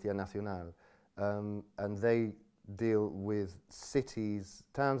La Policía Nacional, and they deal with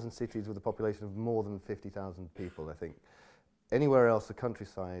towns and cities with a population of more than 50,000 people, I think. Anywhere else, the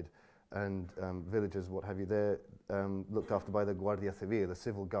countryside and villages, what have you, they're looked after by the Guardia Civil, the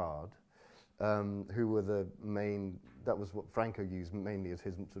civil guard, who were the main, that was what Franco used mainly as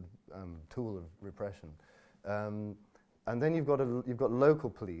his sort of tool of repression. And then you've got local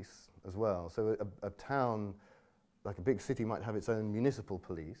police as well. So a town, like a big city, might have its own municipal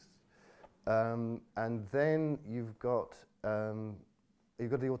police. And then you've got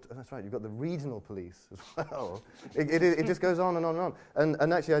that's right, you've got the regional police as well. It just goes on and on and on.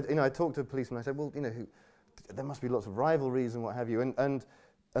 And actually, I talked to a policeman. I said, well, there must be lots of rivalries and what have you. And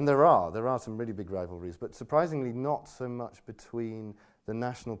there are some really big rivalries, but surprisingly not so much between the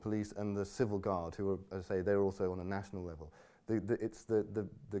national police and the civil guard, who are, as I say, they're also on a national level. It's the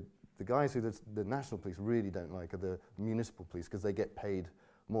guys who the national police really don't like are the municipal police, because they get paid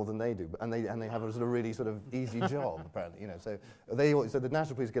more than they do, and they have a sort of really sort of easy job apparently, So the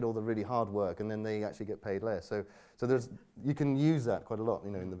national police get all the really hard work, and then they actually get paid less. So you can use that quite a lot,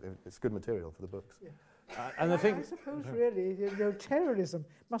 it's good material for the books. Yeah. And the thing, I suppose really, terrorism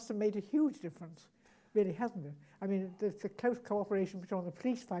must have made a huge difference, really, hasn't it? I mean, the close cooperation between the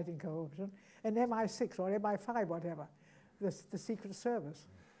police fighting coalition and MI6 or MI5, whatever, the Secret Service.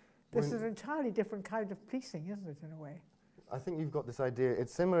 This is an entirely different kind of policing, isn't it, in a way? I think you've got this idea,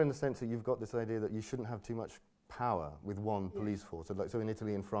 it's similar in the sense that you've got this idea that you shouldn't have too much power with one police force. So in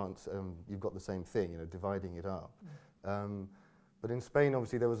Italy and France, you've got the same thing, dividing it up. But in Spain,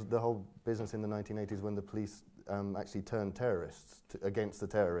 obviously, there was the whole business in the 1980s when the police actually turned terrorists against the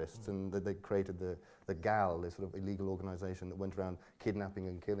terrorists, and they created the GAL, this sort of illegal organization that went around kidnapping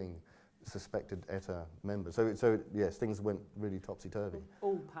and killing suspected ETA members. So yes, things went really topsy-turvy.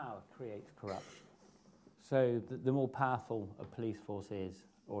 All power creates corruption. So the more powerful a police force is,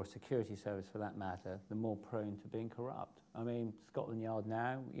 or a security service for that matter, the more prone to being corrupt. I mean, Scotland Yard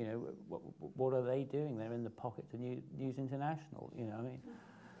now, what are they doing? They're in the pockets of News International, I mean.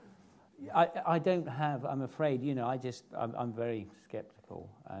 I don't have, I'm afraid, I'm very sceptical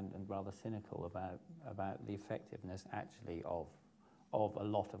and rather cynical about the effectiveness actually of a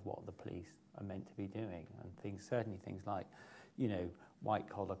lot of what the police are meant to be doing, and certainly things like, white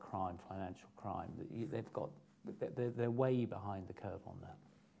collar crime, financial crime. They're way behind the curve on that.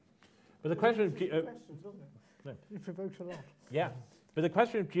 But the question of It provokes a lot. Yeah, but the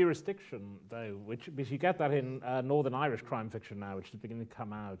question of jurisdiction, though, because you get that in Northern Irish crime fiction now, which is beginning to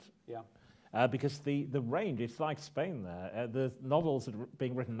come out. Yeah. Because the range, it's like Spain there. The novels that are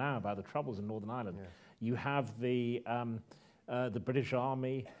being written now about the troubles in Northern Ireland. Yeah. You have the British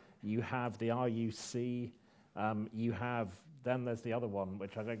Army, you have the RUC, then there's the other one,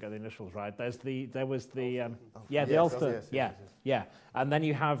 which I don't get the initials right. There was the Ulster, yeah. And then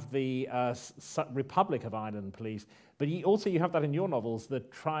you have the Republic of Ireland Police. But you have that in your novels,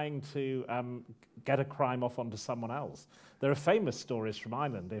 that trying to get a crime off onto someone else. There are famous stories from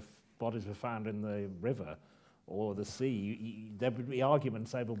Ireland. If bodies were found in the river or the sea, there would be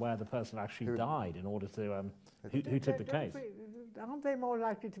arguments over where the person actually died in order to who took the case. Aren't they more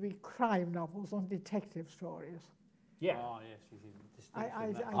likely to be crime novels than detective stories? Yeah. Oh, yes.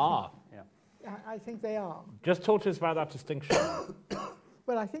 I think they are. Just talk to us about that distinction.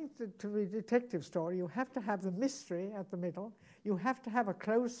 Well, I think that to be a detective story, you have to have the mystery at the middle. You have to have a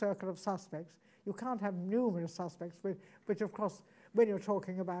closed circle of suspects. You can't have numerous suspects, which, of course, when you're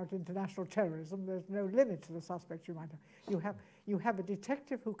talking about international terrorism, there's no limit to the suspects you might have. You have a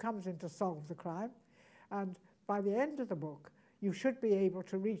detective who comes in to solve the crime, and by the end of the book, you should be able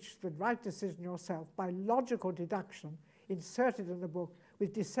to reach the right decision yourself by logical deduction inserted in the book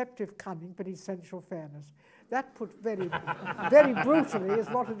with deceptive cunning but essential fairness. That put very, very brutally is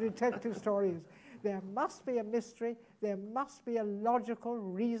what a detective story is. There must be a mystery, there must be a logical,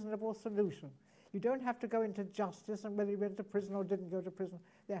 reasonable solution. You don't have to go into justice and whether you went to prison or didn't go to prison.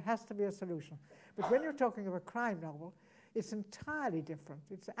 There has to be a solution. But when you're talking of a crime novel, it's entirely different.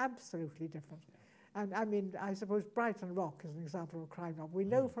 It's absolutely different. And I mean, I suppose Brighton Rock is an example of a crime novel. We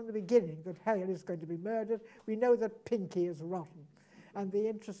know from the beginning that Hale is going to be murdered. We know that Pinky is rotten. And the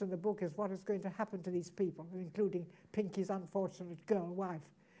interest in the book is what is going to happen to these people, including Pinky's unfortunate girl wife.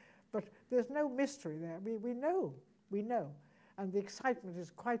 But there's no mystery there. We know. And the excitement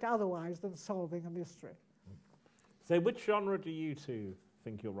is quite otherwise than solving a mystery. So which genre do you two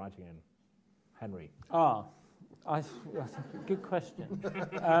think you're writing in? Henry? That's a good question.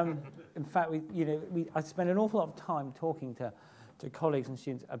 In fact, I spent an awful lot of time talking to colleagues and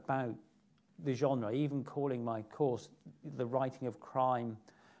students about the genre, even calling my course the writing of crime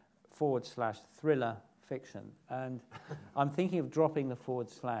 / thriller fiction. And I'm thinking of dropping the / for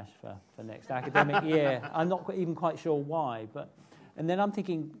next academic year. I'm not even quite sure why, and then I'm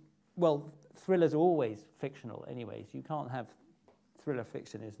thinking, well, thrillers are always fictional anyways. You can't have thriller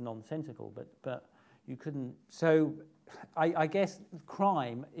fiction is nonsensical, but you couldn't. So I guess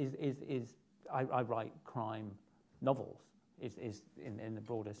crime is I write crime novels is in the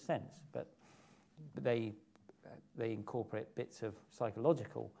broadest sense, but they incorporate bits of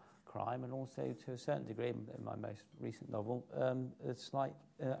psychological crime and also to a certain degree in my most recent novel slight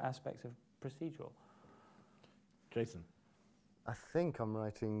aspects of procedural. Jason? I think I'm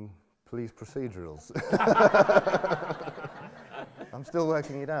writing police procedurals. I'm still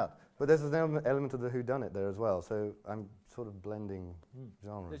working it out. But there's an element of the whodunit there as well, so I'm sort of blending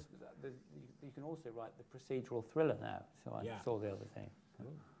genres. You can also write the procedural thriller now, so I saw the other thing.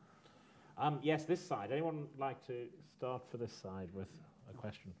 Yes, this side. Anyone like to start for this side with a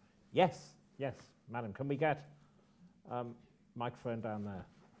question? Yes, madam. Can we get microphone down there?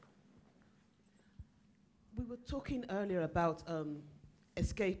 We were talking earlier about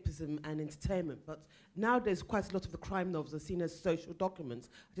escapism and entertainment, but nowadays quite a lot of the crime novels are seen as social documents.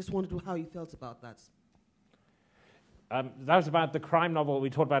 I just wondered how you felt about that. That was about the crime novel we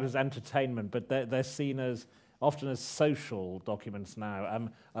talked about as entertainment, but they're seen as often as social documents now.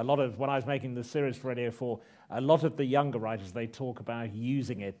 A lot of, when I was making the series for Radio 4, a lot of the younger writers, they talk about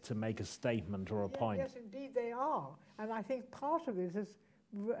using it to make a statement or a point. Yes, indeed they are. And I think part of it is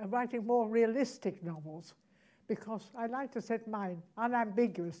writing more realistic novels, because I like to set mine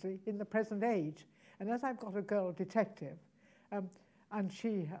unambiguously in the present age. And as I've got a girl detective, and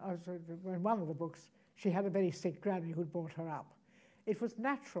she, in one of the books, she had a very sick granny who'd brought her up. It was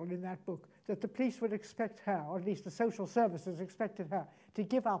natural in that book that the police would expect her, or at least the social services expected her, to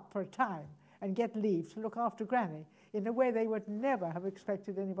give up for a time and get leave to look after granny in a way they would never have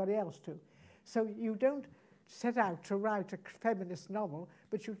expected anybody else to. So you don't set out to write a feminist novel,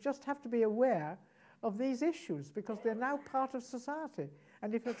 but you just have to be aware of these issues, because they're now part of society.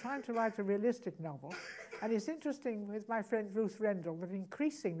 And if you're trying to write a realistic novel, and it's interesting with my friend Ruth Rendell that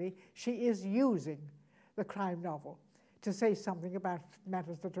increasingly she is using the crime novel to say something about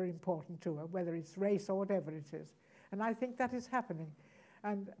matters that are important to her, whether it's race or whatever it is. And I think that is happening.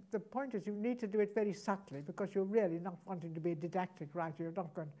 And the point is, you need to do it very subtly, because you're really not wanting to be a didactic writer. You're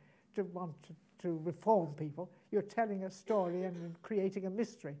not going to want to reform people. You're telling a story and creating a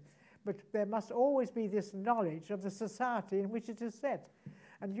mystery. But there must always be this knowledge of the society in which it is set.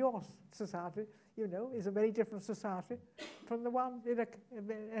 And your society, you know, is a very different society from the one in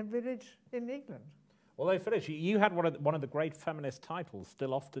a village in England. Although, Phyllis, you had one of the great feminist titles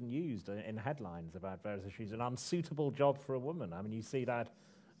still often used in headlines about various issues, an unsuitable job for a woman. I mean, you see that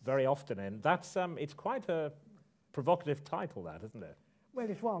very often, and that's it's quite a provocative title, that, isn't it? Well,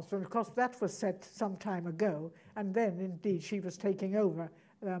 it was, and of course that was set some time ago, and then indeed she was taking over.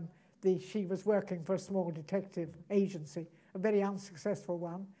 She was working for a small detective agency, a very unsuccessful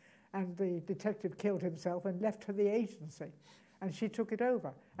one, and the detective killed himself and left her the agency. And she took it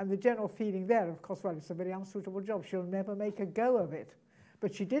over. And the general feeling there, of course, well, it's a very unsuitable job. She'll never make a go of it.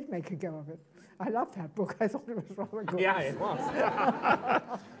 But she did make a go of it. I loved that book. I thought it was rather good. Yeah, it was.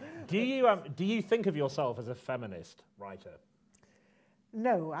 Do you think of yourself as a feminist writer?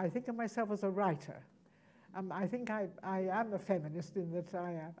 No, I think of myself as a writer. I think I am a feminist in that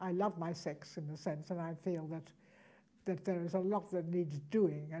I love my sex, in a sense, and I feel that there is a lot that needs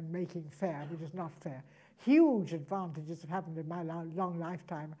doing and making fair, which is not fair. Huge advantages have happened in my long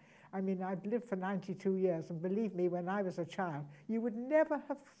lifetime. I mean, I've lived for 92 years, and believe me, when I was a child, you would never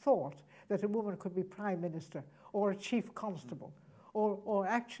have thought that a woman could be prime minister or a chief constable or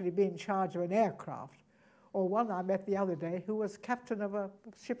actually be in charge of an aircraft, or one I met the other day who was captain of a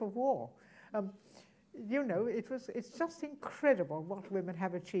ship of war. You know, it's just incredible what women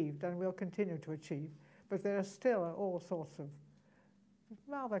have achieved and will continue to achieve, but there are still all sorts of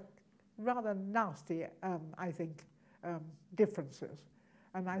rather nasty, I think, differences.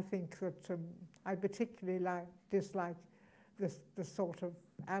 And I think that I particularly dislike the sort of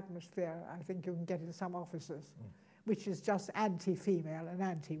atmosphere I think you can get in some offices, which is just anti-female and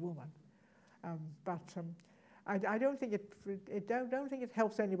anti-woman. I don't think it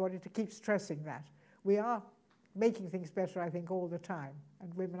helps anybody to keep stressing that. We are making things better, I think, all the time,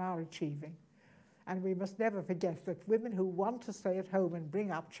 and women are achieving. And we must never forget that women who want to stay at home and bring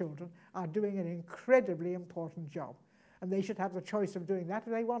up children are doing an incredibly important job. And they should have the choice of doing that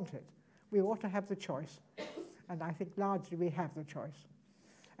if they want it. We ought to have the choice. And I think largely we have the choice.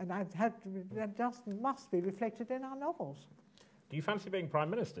 And that just must be reflected in our novels. Do you fancy being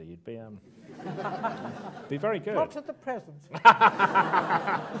Prime Minister? You'd be be very good. Not at the present.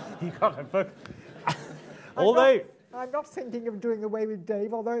 You got a book. Although... I'm not thinking of doing away with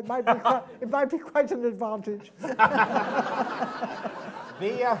Dave, although it might be quite an advantage.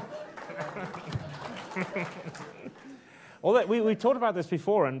 Although we talked about this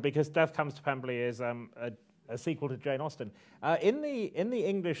before, and because Death Comes to Pemberley is a sequel to Jane Austen, in the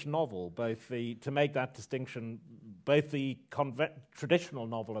English novel, to make that distinction, both the traditional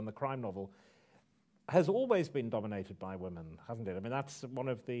novel and the crime novel has always been dominated by women, hasn't it? I mean, that's one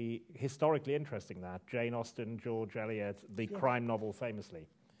of the historically interesting, that Jane Austen, George Eliot, the crime novel famously.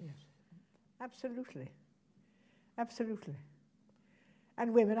 Yes, absolutely. Absolutely.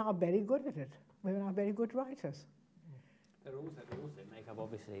 And women are very good at it. Women are very good writers. They also make up,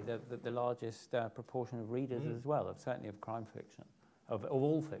 obviously, the largest proportion of readers as well, certainly of crime fiction. Of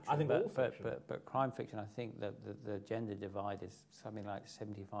all fiction. I think all fiction. But crime fiction, I think that the gender divide is something like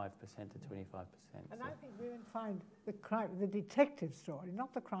 75% to 25%. And I think women find the detective story,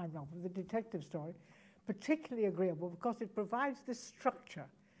 not the crime novel, the detective story, particularly agreeable because it provides this structure.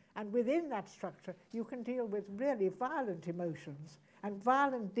 And within that structure, you can deal with really violent emotions and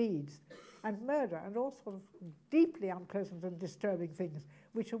violent deeds and murder and all sorts of deeply unpleasant and disturbing things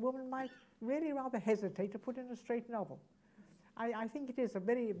which a woman might really rather hesitate to put in a straight novel. I think it is a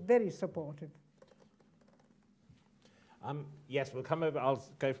very, very supportive. Yes, we'll come over. I'll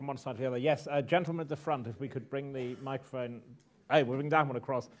go from one side to the other. Yes, gentleman at the front, if we could bring the microphone. Hey, we'll bring that one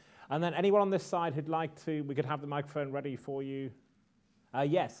across. And then anyone on this side who'd like to, we could have the microphone ready for you.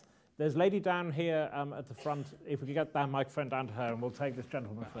 Yes, there's a lady down here at the front. If we could get that microphone down to her, and we'll take this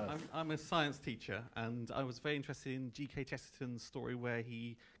gentleman first. I'm a science teacher, and I was very interested in G.K. Chesterton's story where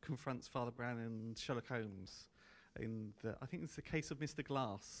he confronts Father Brown and Sherlock Holmes. I think it's the case of Mr.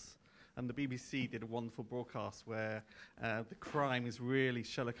 Glass. And the BBC did a wonderful broadcast where the crime is really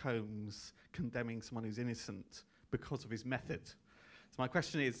Sherlock Holmes condemning someone who's innocent because of his method. So my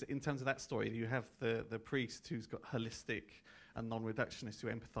question is, in terms of that story, you have the priest who's got holistic and non-reductionist who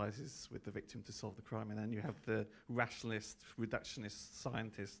empathises with the victim to solve the crime, and then you have the rationalist, reductionist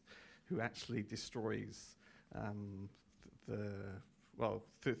scientist who actually destroys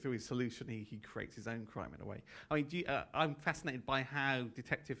through his solution, he creates his own crime in a way. I mean, I'm fascinated by how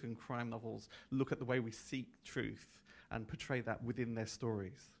detective and crime novels look at the way we seek truth and portray that within their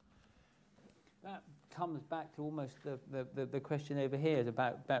stories. That comes back to almost the question over here is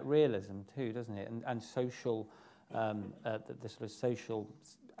about realism too, doesn't it? And social, the sort of social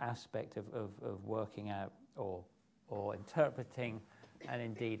aspect of working out or interpreting and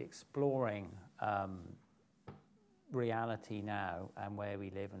indeed exploring reality now and where we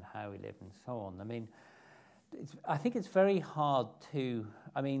live and how we live and so on. I mean, I think it's very hard to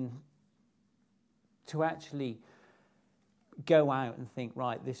actually go out and think,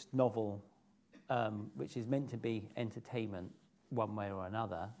 right, this novel, which is meant to be entertainment one way or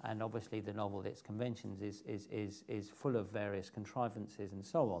another, and obviously the novel, its conventions, is full of various contrivances and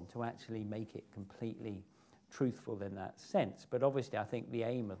so on, to actually make it completely truthful in that sense. But obviously I think the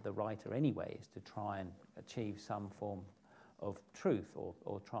aim of the writer anyway is to try and achieve some form of truth,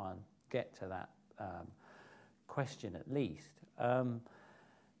 or try and get to that question at least. And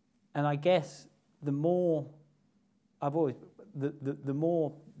I guess the more the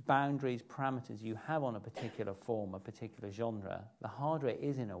more boundaries, parameters you have on a particular form, a particular genre, the harder it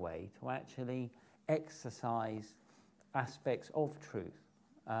is in a way to actually exercise aspects of truth.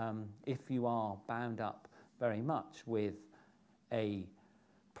 If you are bound up very much with a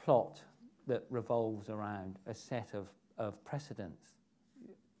plot that revolves around a set of precedents,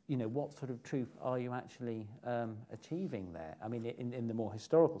 you know, what sort of truth are you actually achieving there? I mean, in the more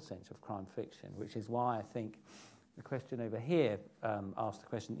historical sense of crime fiction, which is why I think the question over here asked the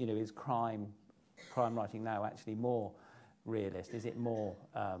question, you know, is crime writing now actually more realist? Is it more,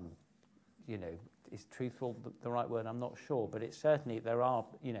 you know, is truthful the right word? I'm not sure, but it's certainly,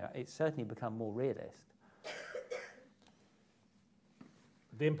 it's certainly become more realist.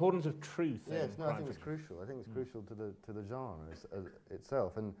 The importance of truth. Yes, no, I think it's crucial. I think it's crucial to the genre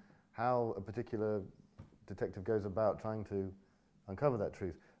itself, and how a particular detective goes about trying to uncover that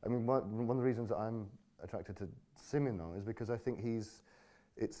truth. I mean, one of the reasons that I'm attracted to Simenon is because I think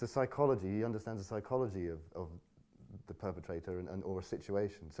it's the psychology. He understands the psychology of the perpetrator or a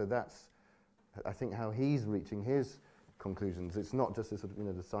situation. So that's, I think, how he's reaching his conclusions. It's not just this sort of, you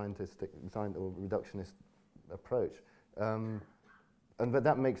know, the scientific or reductionist approach. But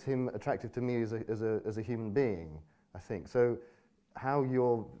that makes him attractive to me as a human being, I think. So how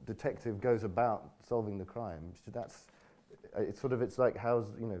your detective goes about solving the crime, it's like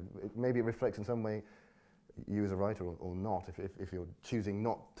maybe it reflects in some way you as a writer or not, if you're choosing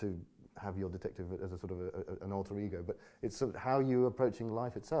not to have your detective as a sort of an alter ego. But it's sort of how you're approaching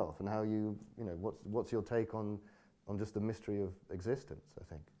life itself, and how what's your take on just the mystery of existence, I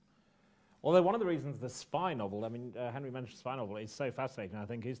think. Although one of the reasons the spy novel, I mean, Henry mentioned spy novel, is so fascinating, I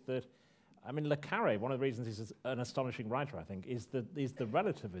think, is that, I mean, Le Carré, one of the reasons he's an astonishing writer, I think, is the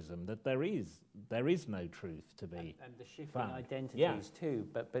relativism, that there is no truth to be and the shifting found. Identities too.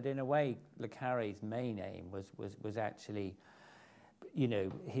 But in a way, Le Carré's main aim was actually, you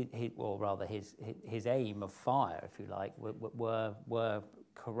know, his aim of fire, if you like, were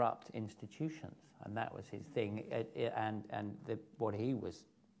corrupt institutions, and that was his thing. What he was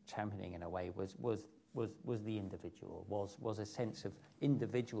championing in a way was the individual, was a sense of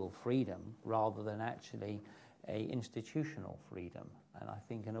individual freedom rather than actually a institutional freedom. And I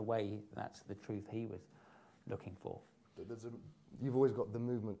think in a way that's the truth he was looking for. You've always got the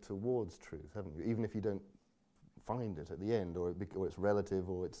movement towards truth, haven't you? Even if you don't find it at the end, or it's relative,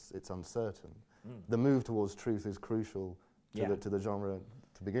 or it's uncertain. The move towards truth is crucial to the genre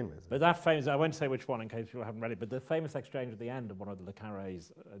to begin with. But that famous, I won't say which one in case you haven't read it, but the famous exchange at the end of one of the Le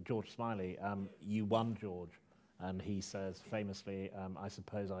Carré's, George Smiley, you won, George, and he says famously, I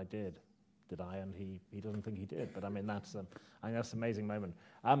suppose I did, did I? And he doesn't think he did. But I mean, I think that's an amazing moment.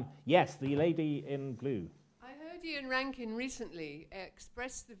 Yes, the lady in blue. I heard Ian Rankin recently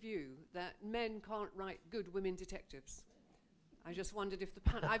express the view that men can't write good women detectives. I just wondered if the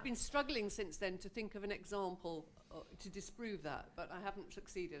panel... I've been struggling since then to think of an example to disprove that, but I haven't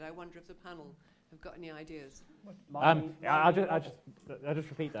succeeded. I wonder if the panel have got any ideas. I'll just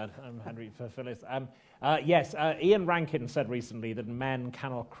repeat that, Henry, for Phyllis. Yes, Ian Rankin said recently that men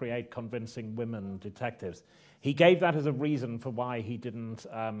cannot create convincing women detectives. He gave that as a reason for why he didn't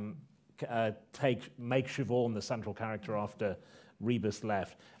make Siobhan the central character after Rebus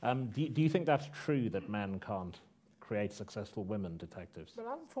left. Do you think that's true, that men can't create successful women detectives?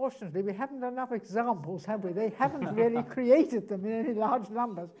 Well, unfortunately, we haven't enough examples, have we? They haven't really created them in any large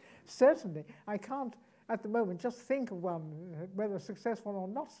numbers. Certainly, I can't, at the moment, just think of one, whether successful or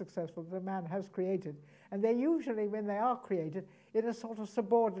not successful, that a man has created. And they're usually, when they are created, in a sort of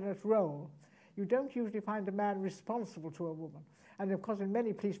subordinate role. You don't usually find a man responsible to a woman. And of course, in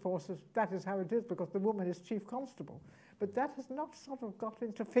many police forces, that is how it is, because the woman is chief constable. But that has not sort of got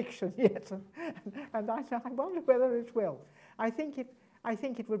into fiction yet, and I wonder whether it will. I think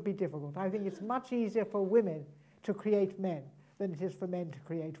it would be difficult. I think it's much easier for women to create men than it is for men to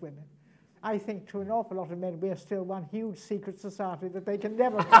create women. I think to an awful lot of men, we are still one huge secret society that they can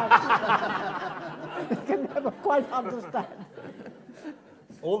never quite understand.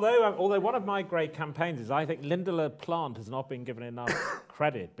 Although one of my great campaigns is, I think Linda LaPlante has not been given enough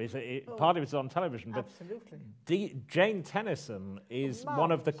credit. Partly it's on television, but Jane Tennyson is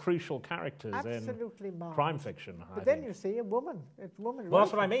one of the crucial characters in crime fiction. But then you see a woman. It's a woman. Well,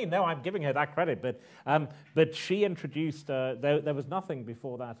 that's what I mean. No, I'm giving her that credit. But she introduced. There was nothing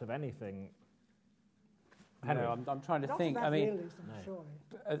before that of anything. Henry. No, I'm trying to think. I mean,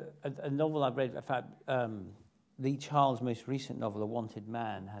 a novel I've read. In fact, Lee Child's most recent novel, A Wanted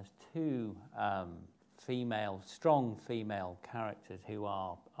Man, has two strong female characters who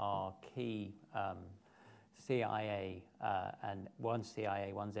are key CIA, and one's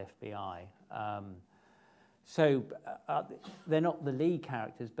CIA, one's FBI. So they're not the lead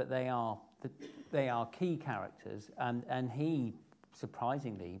characters, but they are key characters, and he,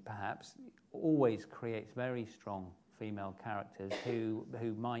 surprisingly perhaps, always creates very strong female characters who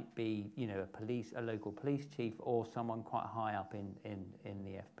might be, a local police chief, or someone quite high up in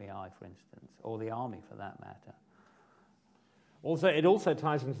the FBI, for instance, or the army for that matter. It also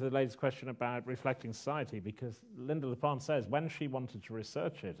ties into the lady's question about reflecting society, because Linda LaPlante says when she wanted to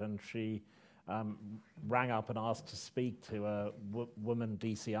research it and she rang up and asked to speak to a woman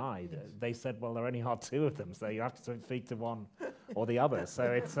DCI, they said, well, there only are two of them, so you have to speak to one or the other.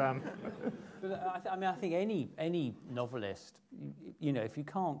 So it's... But I think any novelist, if you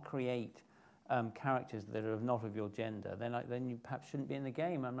can't create characters that are not of your gender, then you perhaps shouldn't be in the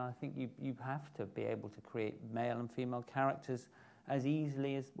game. I think you have to be able to create male and female characters as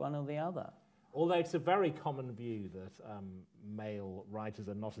easily as one or the other. Although it's a very common view that male writers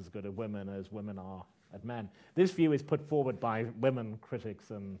are not as good at women as women are at men. This view is put forward by women critics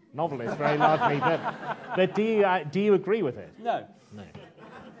and novelists very largely, but do you agree with it? No. No.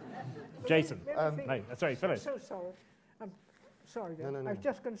 Jason? Sorry, Phyllis. I'm so sorry. I'm sorry, No. I was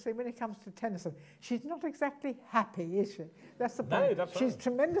just going to say, when it comes to Tennyson, she's not exactly happy, is she? That's the No, point. that's She's right.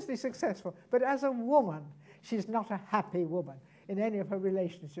 tremendously successful, but as a woman, she's not a happy woman in any of her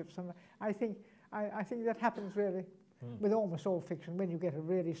relationships. And I think that happens really with almost all fiction. When you get a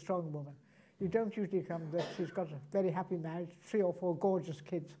really strong woman, you don't usually come that she's got a very happy marriage, 3 or 4 gorgeous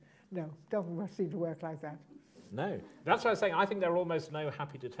kids. No, doesn't seem to work like that. No. That's what I was saying. I think there are almost no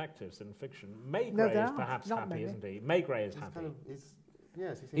happy detectives in fiction. Maigret is perhaps happy, many. isn't he? Maigret is happy.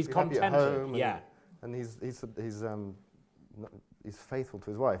 He's contented, happy at home, yeah. And he's faithful to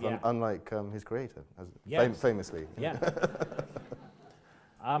his wife, unlike his creator, famously. Yeah.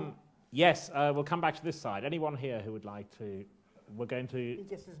 Yes, we'll come back to this side. Anyone here who would like to... We're going to He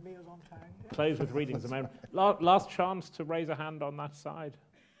gets his meals on time. close with readings a moment. Last chance to raise a hand on that side.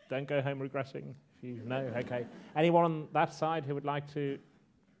 Don't go home regretting. No, okay. Anyone on that side who would like to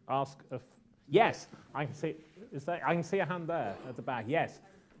ask? Yes, I can see. I can see a hand there at the back. Yes.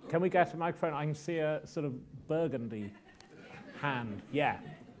 Can we get a microphone? I can see a sort of burgundy hand. Yeah.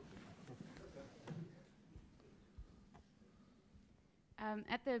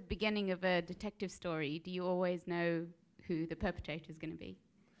 At the beginning of a detective story, do you always know who the perpetrator is going to be?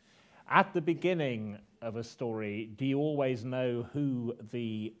 At the beginning of a story, do you always know who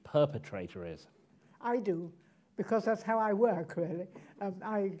the perpetrator is? I do, because that's how I work, really.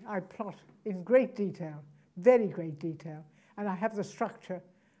 I plot in great detail, very great detail, and I have the structure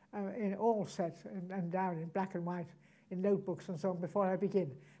in all set and down in black and white in notebooks and so on before I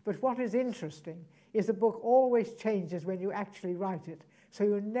begin. But what is interesting is the book always changes when you actually write it. So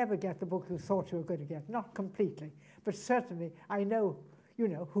you never get the book you thought you were going to get, not completely. But certainly I know, you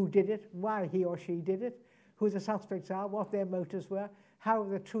know, who did it, why he or she did it, who the suspects are, what their motives were, how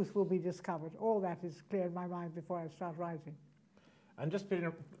the truth will be discovered. All that is clear in my mind before I start writing. And just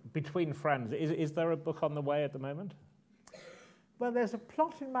between friends, is there a book on the way at the moment? Well, there's a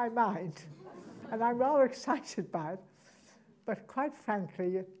plot in my mind, and I'm rather excited by it. But quite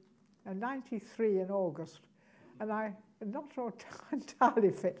frankly, in '93 in August, and I'm not sure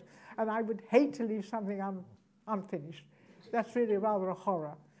entirely fit, and I would hate to leave something unfinished. That's really rather a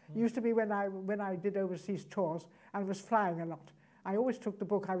horror. It used to be when I did overseas tours and was flying a lot. I always took the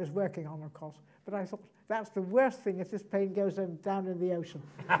book I was working on, of course, but I thought that's the worst thing if this plane goes down in the ocean.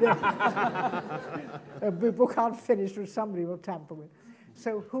 A book unfinished which somebody will tamper with.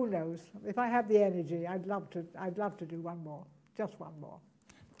 So who knows? If I had the energy, I'd love to do one more, just one more.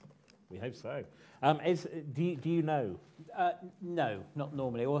 We hope so. Do you know? No, not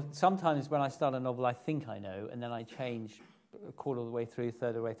normally. Or sometimes when I start a novel, I think I know, and then I change a quarter of the way through, third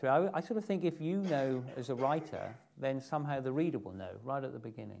of the way through. I sort of think if you know as a writer, then somehow the reader will know right at the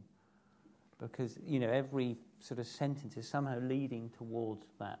beginning. Because, you know, every sort of sentence is somehow leading towards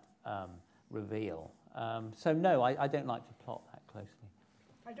that reveal. So no, I don't like to plot that closely.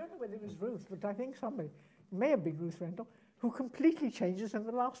 I don't know whether it was Ruth, but I think somebody, it may have been Ruth Rendell, who completely changes in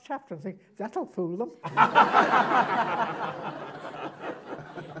the last chapter and think, that'll fool them.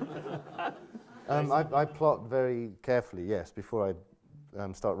 I plot very carefully, yes, before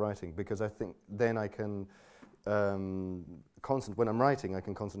I start writing, because I think then I can when I'm writing, I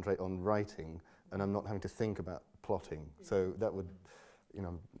can concentrate on writing, and I'm not having to think about plotting. So that would, you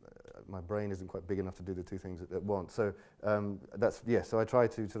know, my brain isn't quite big enough to do the two things at once. So that's, yes. So I try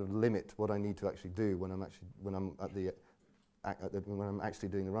to sort of limit what I need to actually do when I'm actually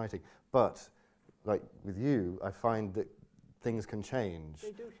doing the writing. But like with you, I find that things can change.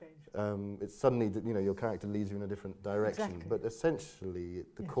 They do change. It's suddenly that, you know, your character leads you in a different direction. Exactly. But essentially,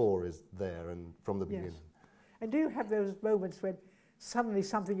 the core is there and from the beginning. And do you have those moments when suddenly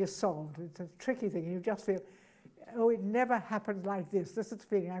something is solved? It's a tricky thing, and you just feel, oh, it never happened like this. This is the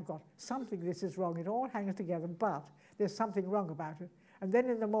feeling I've got. This is wrong. It all hangs together, but there's something wrong about it. And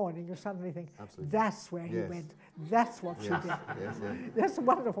then in the morning, you suddenly think, that's where he went. That's what she did. Yes, yes. That's a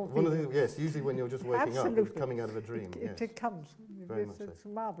wonderful feeling. Yes, usually when you're just waking up, it's coming out of a dream. It comes. It's a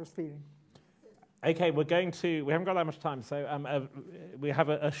marvellous feeling. Okay, we haven't got that much time, so we have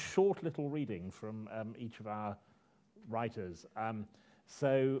a short little reading from each of our writers.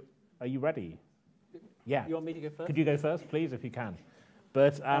 So, are you ready? Yeah. You want me to go first? Could you go first, please, if you can?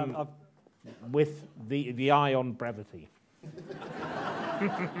 But with the eye on brevity.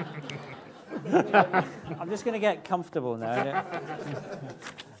 I'm just going to get comfortable now.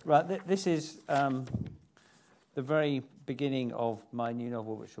 Right, this is the very beginning of my new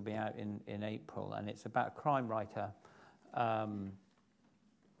novel, which will be out in April, and it's about a crime writer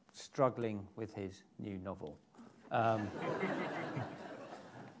struggling with his new novel.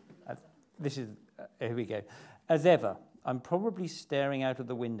 Here we go. As ever, I'm probably staring out of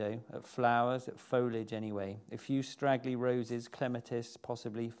the window at flowers, at foliage anyway, a few straggly roses, clematis,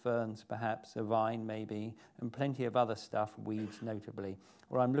 possibly ferns perhaps, a vine maybe, and plenty of other stuff, weeds notably.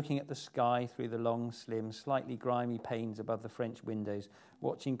 Or I'm looking at the sky through the long, slim, slightly grimy panes above the French windows,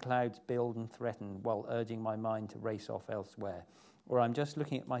 watching clouds build and threaten while urging my mind to race off elsewhere. Or I'm just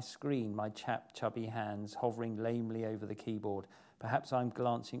looking at my screen, my chapped, chubby hands hovering lamely over the keyboard. Perhaps I'm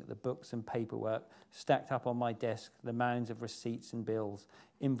glancing at the books and paperwork stacked up on my desk, the mounds of receipts and bills,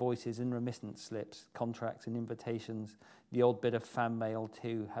 invoices and remittance slips, contracts and invitations, the odd bit of fan mail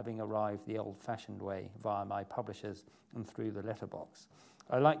too, having arrived the old-fashioned way via my publishers and through the letterbox.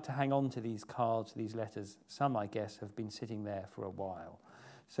 I like to hang on to these cards, these letters. Some, I guess, have been sitting there for a while.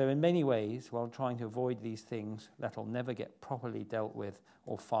 So in many ways, while trying to avoid these things that'll never get properly dealt with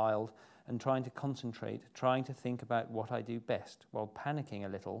or filed, and trying to concentrate, trying to think about what I do best, while panicking a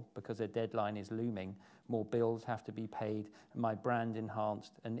little because a deadline is looming, more bills have to be paid, and my brand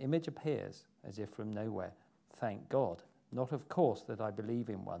enhanced, an image appears as if from nowhere. Thank God. Not of course that I believe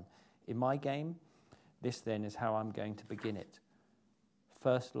in one. In my game, this then is how I'm going to begin it.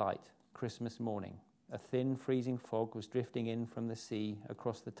 First light, Christmas morning. A thin, freezing fog was drifting in from the sea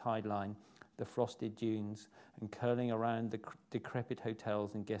across the tide line, the frosted dunes, and curling around the decrepit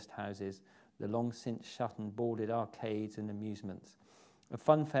hotels and guest houses, the long since shut and boarded arcades and amusements. A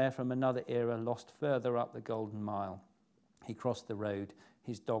funfair from another era lost further up the Golden Mile. He crossed the road,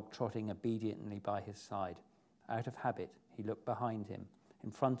 his dog trotting obediently by his side. Out of habit, he looked behind him,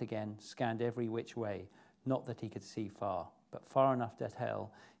 in front again, scanned every which way, Not that he could see far, but far enough to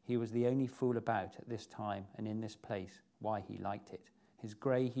tell he was the only fool about at this time and in this place, why he liked it. His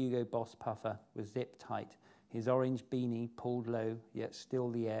grey Hugo Boss puffer was zipped tight, his orange beanie pulled low, yet still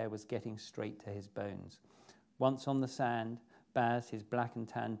the air was getting straight to his bones. Once on the sand, Baz, his black and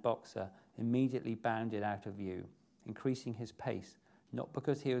tan boxer, immediately bounded out of view, increasing his pace, not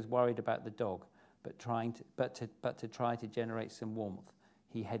because he was worried about the dog, but to try to generate some warmth.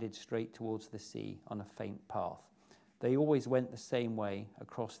 He headed straight towards the sea on a faint path. They always went the same way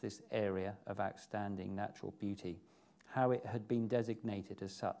across this area of outstanding natural beauty. How it had been designated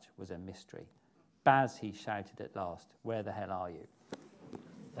as such was a mystery. Baz, he shouted at last, where the hell are you?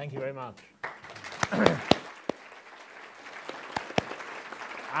 Thank you very much.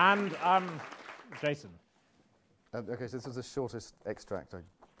 And Jason. Okay, so this was the shortest extract I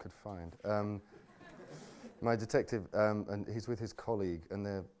could find. My detective, and he's with his colleague, and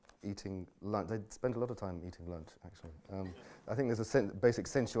they're eating lunch. They spend a lot of time eating lunch, actually. I think there's a basic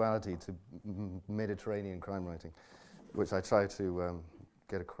sensuality to Mediterranean crime writing, which I try to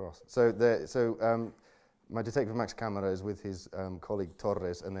get across. So my detective Max Camera is with his colleague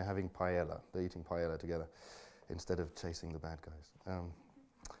Torres, and they're having paella. They're eating paella together instead of chasing the bad guys.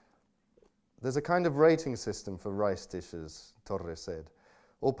 There's a kind of rating system for rice dishes, Torres said,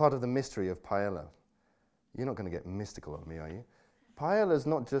 all part of the mystery of paella. You're not going to get mystical on me, are you? Paella is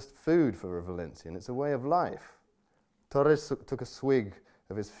not just food for a Valencian, it's a way of life. Torres took a swig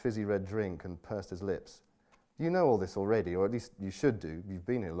of his fizzy red drink and pursed his lips. You know all this already, or at least you should do. You've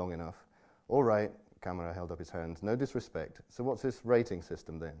been here long enough. All right, Camera held up his hands. No disrespect. So what's this rating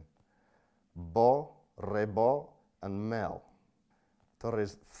system then? Bo, rebo, and mel.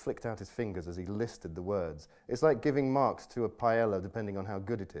 Torres flicked out his fingers as he listed the words. It's like giving marks to a paella depending on how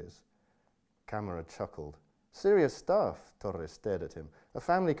good it is. Camera chuckled. Serious stuff, Torres stared at him. A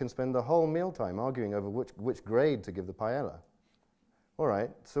family can spend the whole mealtime arguing over which grade to give the paella. All right,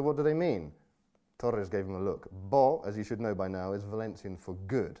 so what do they mean? Torres gave him a look. Bo, as you should know by now, is Valencian for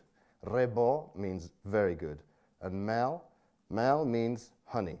good. Rebo means very good. And mel means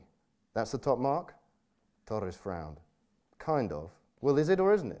honey. That's the top mark? Torres frowned. Kind of. Well, is it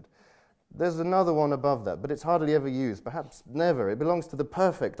or isn't it? There's another one above that, but it's hardly ever used, perhaps never. It belongs to the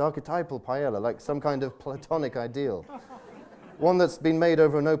perfect archetypal paella, like some kind of platonic ideal. One that's been made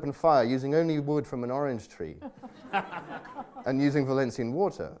over an open fire using only wood from an orange tree and using Valencian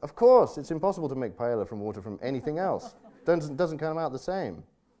water. Of course, it's impossible to make paella from water from anything else. Doesn't come out the same.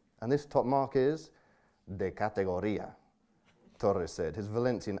 And this top mark is de categoria, Torres said, his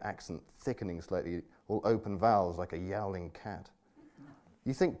Valencian accent thickening slightly, all open vowels like a yowling cat.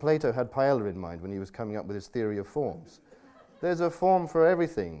 You think Plato had paella in mind when he was coming up with his theory of forms? There's a form for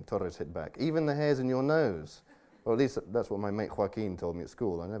everything, Torres hit back, even the hairs in your nose. Or at least that's what my mate Joaquin told me at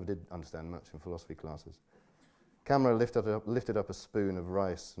school. I never did understand much in philosophy classes. Camera lifted up a spoon of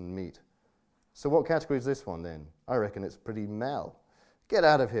rice and meat. So what category is this one then? I reckon it's pretty mel. Get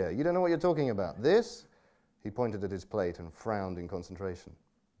out of here. You don't know what you're talking about. This? He pointed at his plate and frowned in concentration.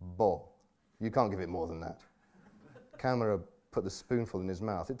 Bo. You can't give it more than that. Camera put the spoonful in his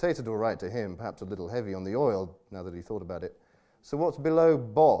mouth. It tasted all right to him, perhaps a little heavy on the oil, now that he thought about it. So what's below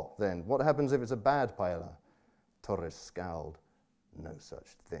bo, then? What happens if it's a bad paella? Torres scowled. No such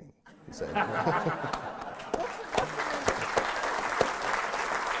thing, he said.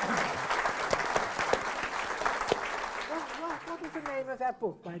 What is the name of that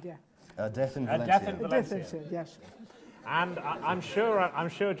book, my dear? Death in Valencia. Death in Valencia. Valencia, yes. And I'm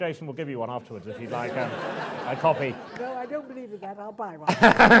sure Jason will give you one afterwards if you'd like a copy. No, I don't believe in that. I'll buy one.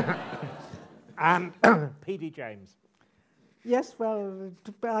 And P.D. James. Yes, well,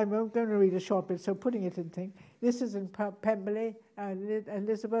 I'm going to read a short bit, so putting it in thing. This is in Pemberley.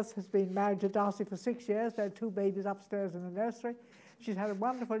 Elizabeth has been married to Darcy for 6 years. There are 2 babies upstairs in the nursery. She's had a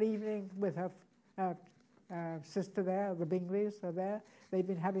wonderful evening with her sister there, the Bingleys are there. They've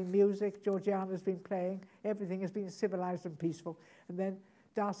been having music, Georgiana's been playing, everything has been civilized and peaceful. And then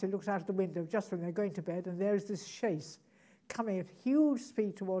Darcy looks out of the window just when they're going to bed, and there's this chaise coming at huge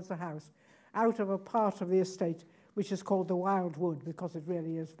speed towards the house, out of a part of the estate which is called the Wild Wood, because it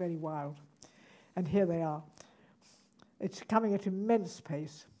really is very wild. And here they are. It's coming at immense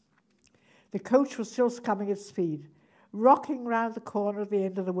pace. The coach was still coming at speed, rocking round the corner at the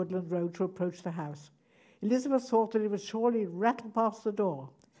end of the woodland road to approach the house. Elizabeth thought that it would surely rattle past the door,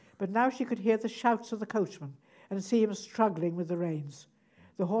 but now she could hear the shouts of the coachman and see him struggling with the reins.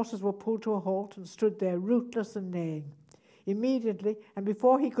 The horses were pulled to a halt and stood there rootless and neighing. Immediately, and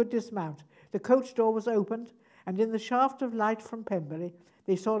before he could dismount, the coach door was opened, and in the shaft of light from Pemberley,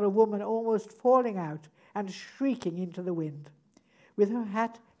 they saw a woman almost falling out and shrieking into the wind. With her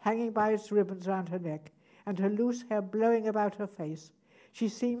hat hanging by its ribbons round her neck, and her loose hair blowing about her face, she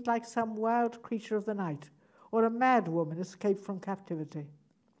seemed like some wild creature of the night, or a mad woman escaped from captivity.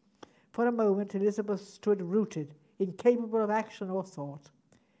 For a moment, Elizabeth stood rooted, incapable of action or thought.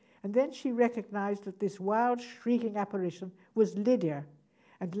 And then she recognized that this wild, shrieking apparition was Lydia,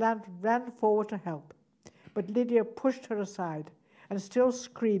 and ran forward to help. But Lydia pushed her aside, and still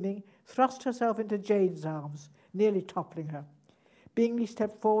screaming, thrust herself into Jane's arms, nearly toppling her. Bingley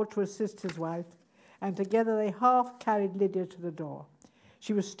stepped forward to assist his wife, and together they half carried Lydia to the door.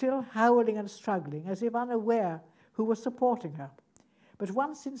 She was still howling and struggling, as if unaware who was supporting her. But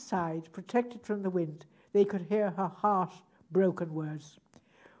once inside, protected from the wind, they could hear her harsh, broken words.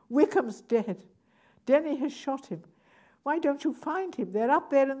 "Wickham's dead. Denny has shot him. Why don't you find him? They're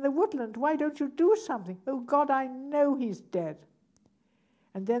up there in the woodland. Why don't you do something? Oh, God, I know he's dead."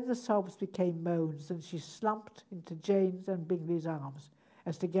 And then the sobs became moans, and she slumped into Jane's and Bingley's arms,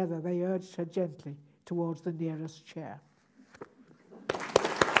 as together they urged her gently towards the nearest chair.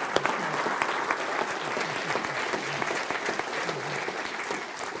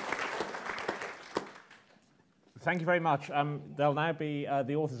 Thank you very much. There'll now be,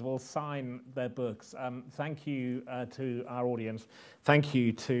 the authors will sign their books. Thank you to our audience. Thank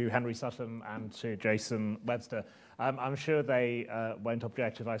you to Henry Sutton and to Jason Webster. I'm sure they won't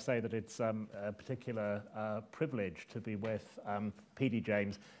object if I say that it's a particular privilege to be with P.D.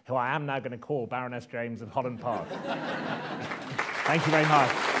 James, who I am now going to call Baroness James of Holland Park. Thank you very much.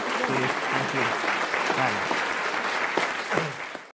 Thank you. Thank you.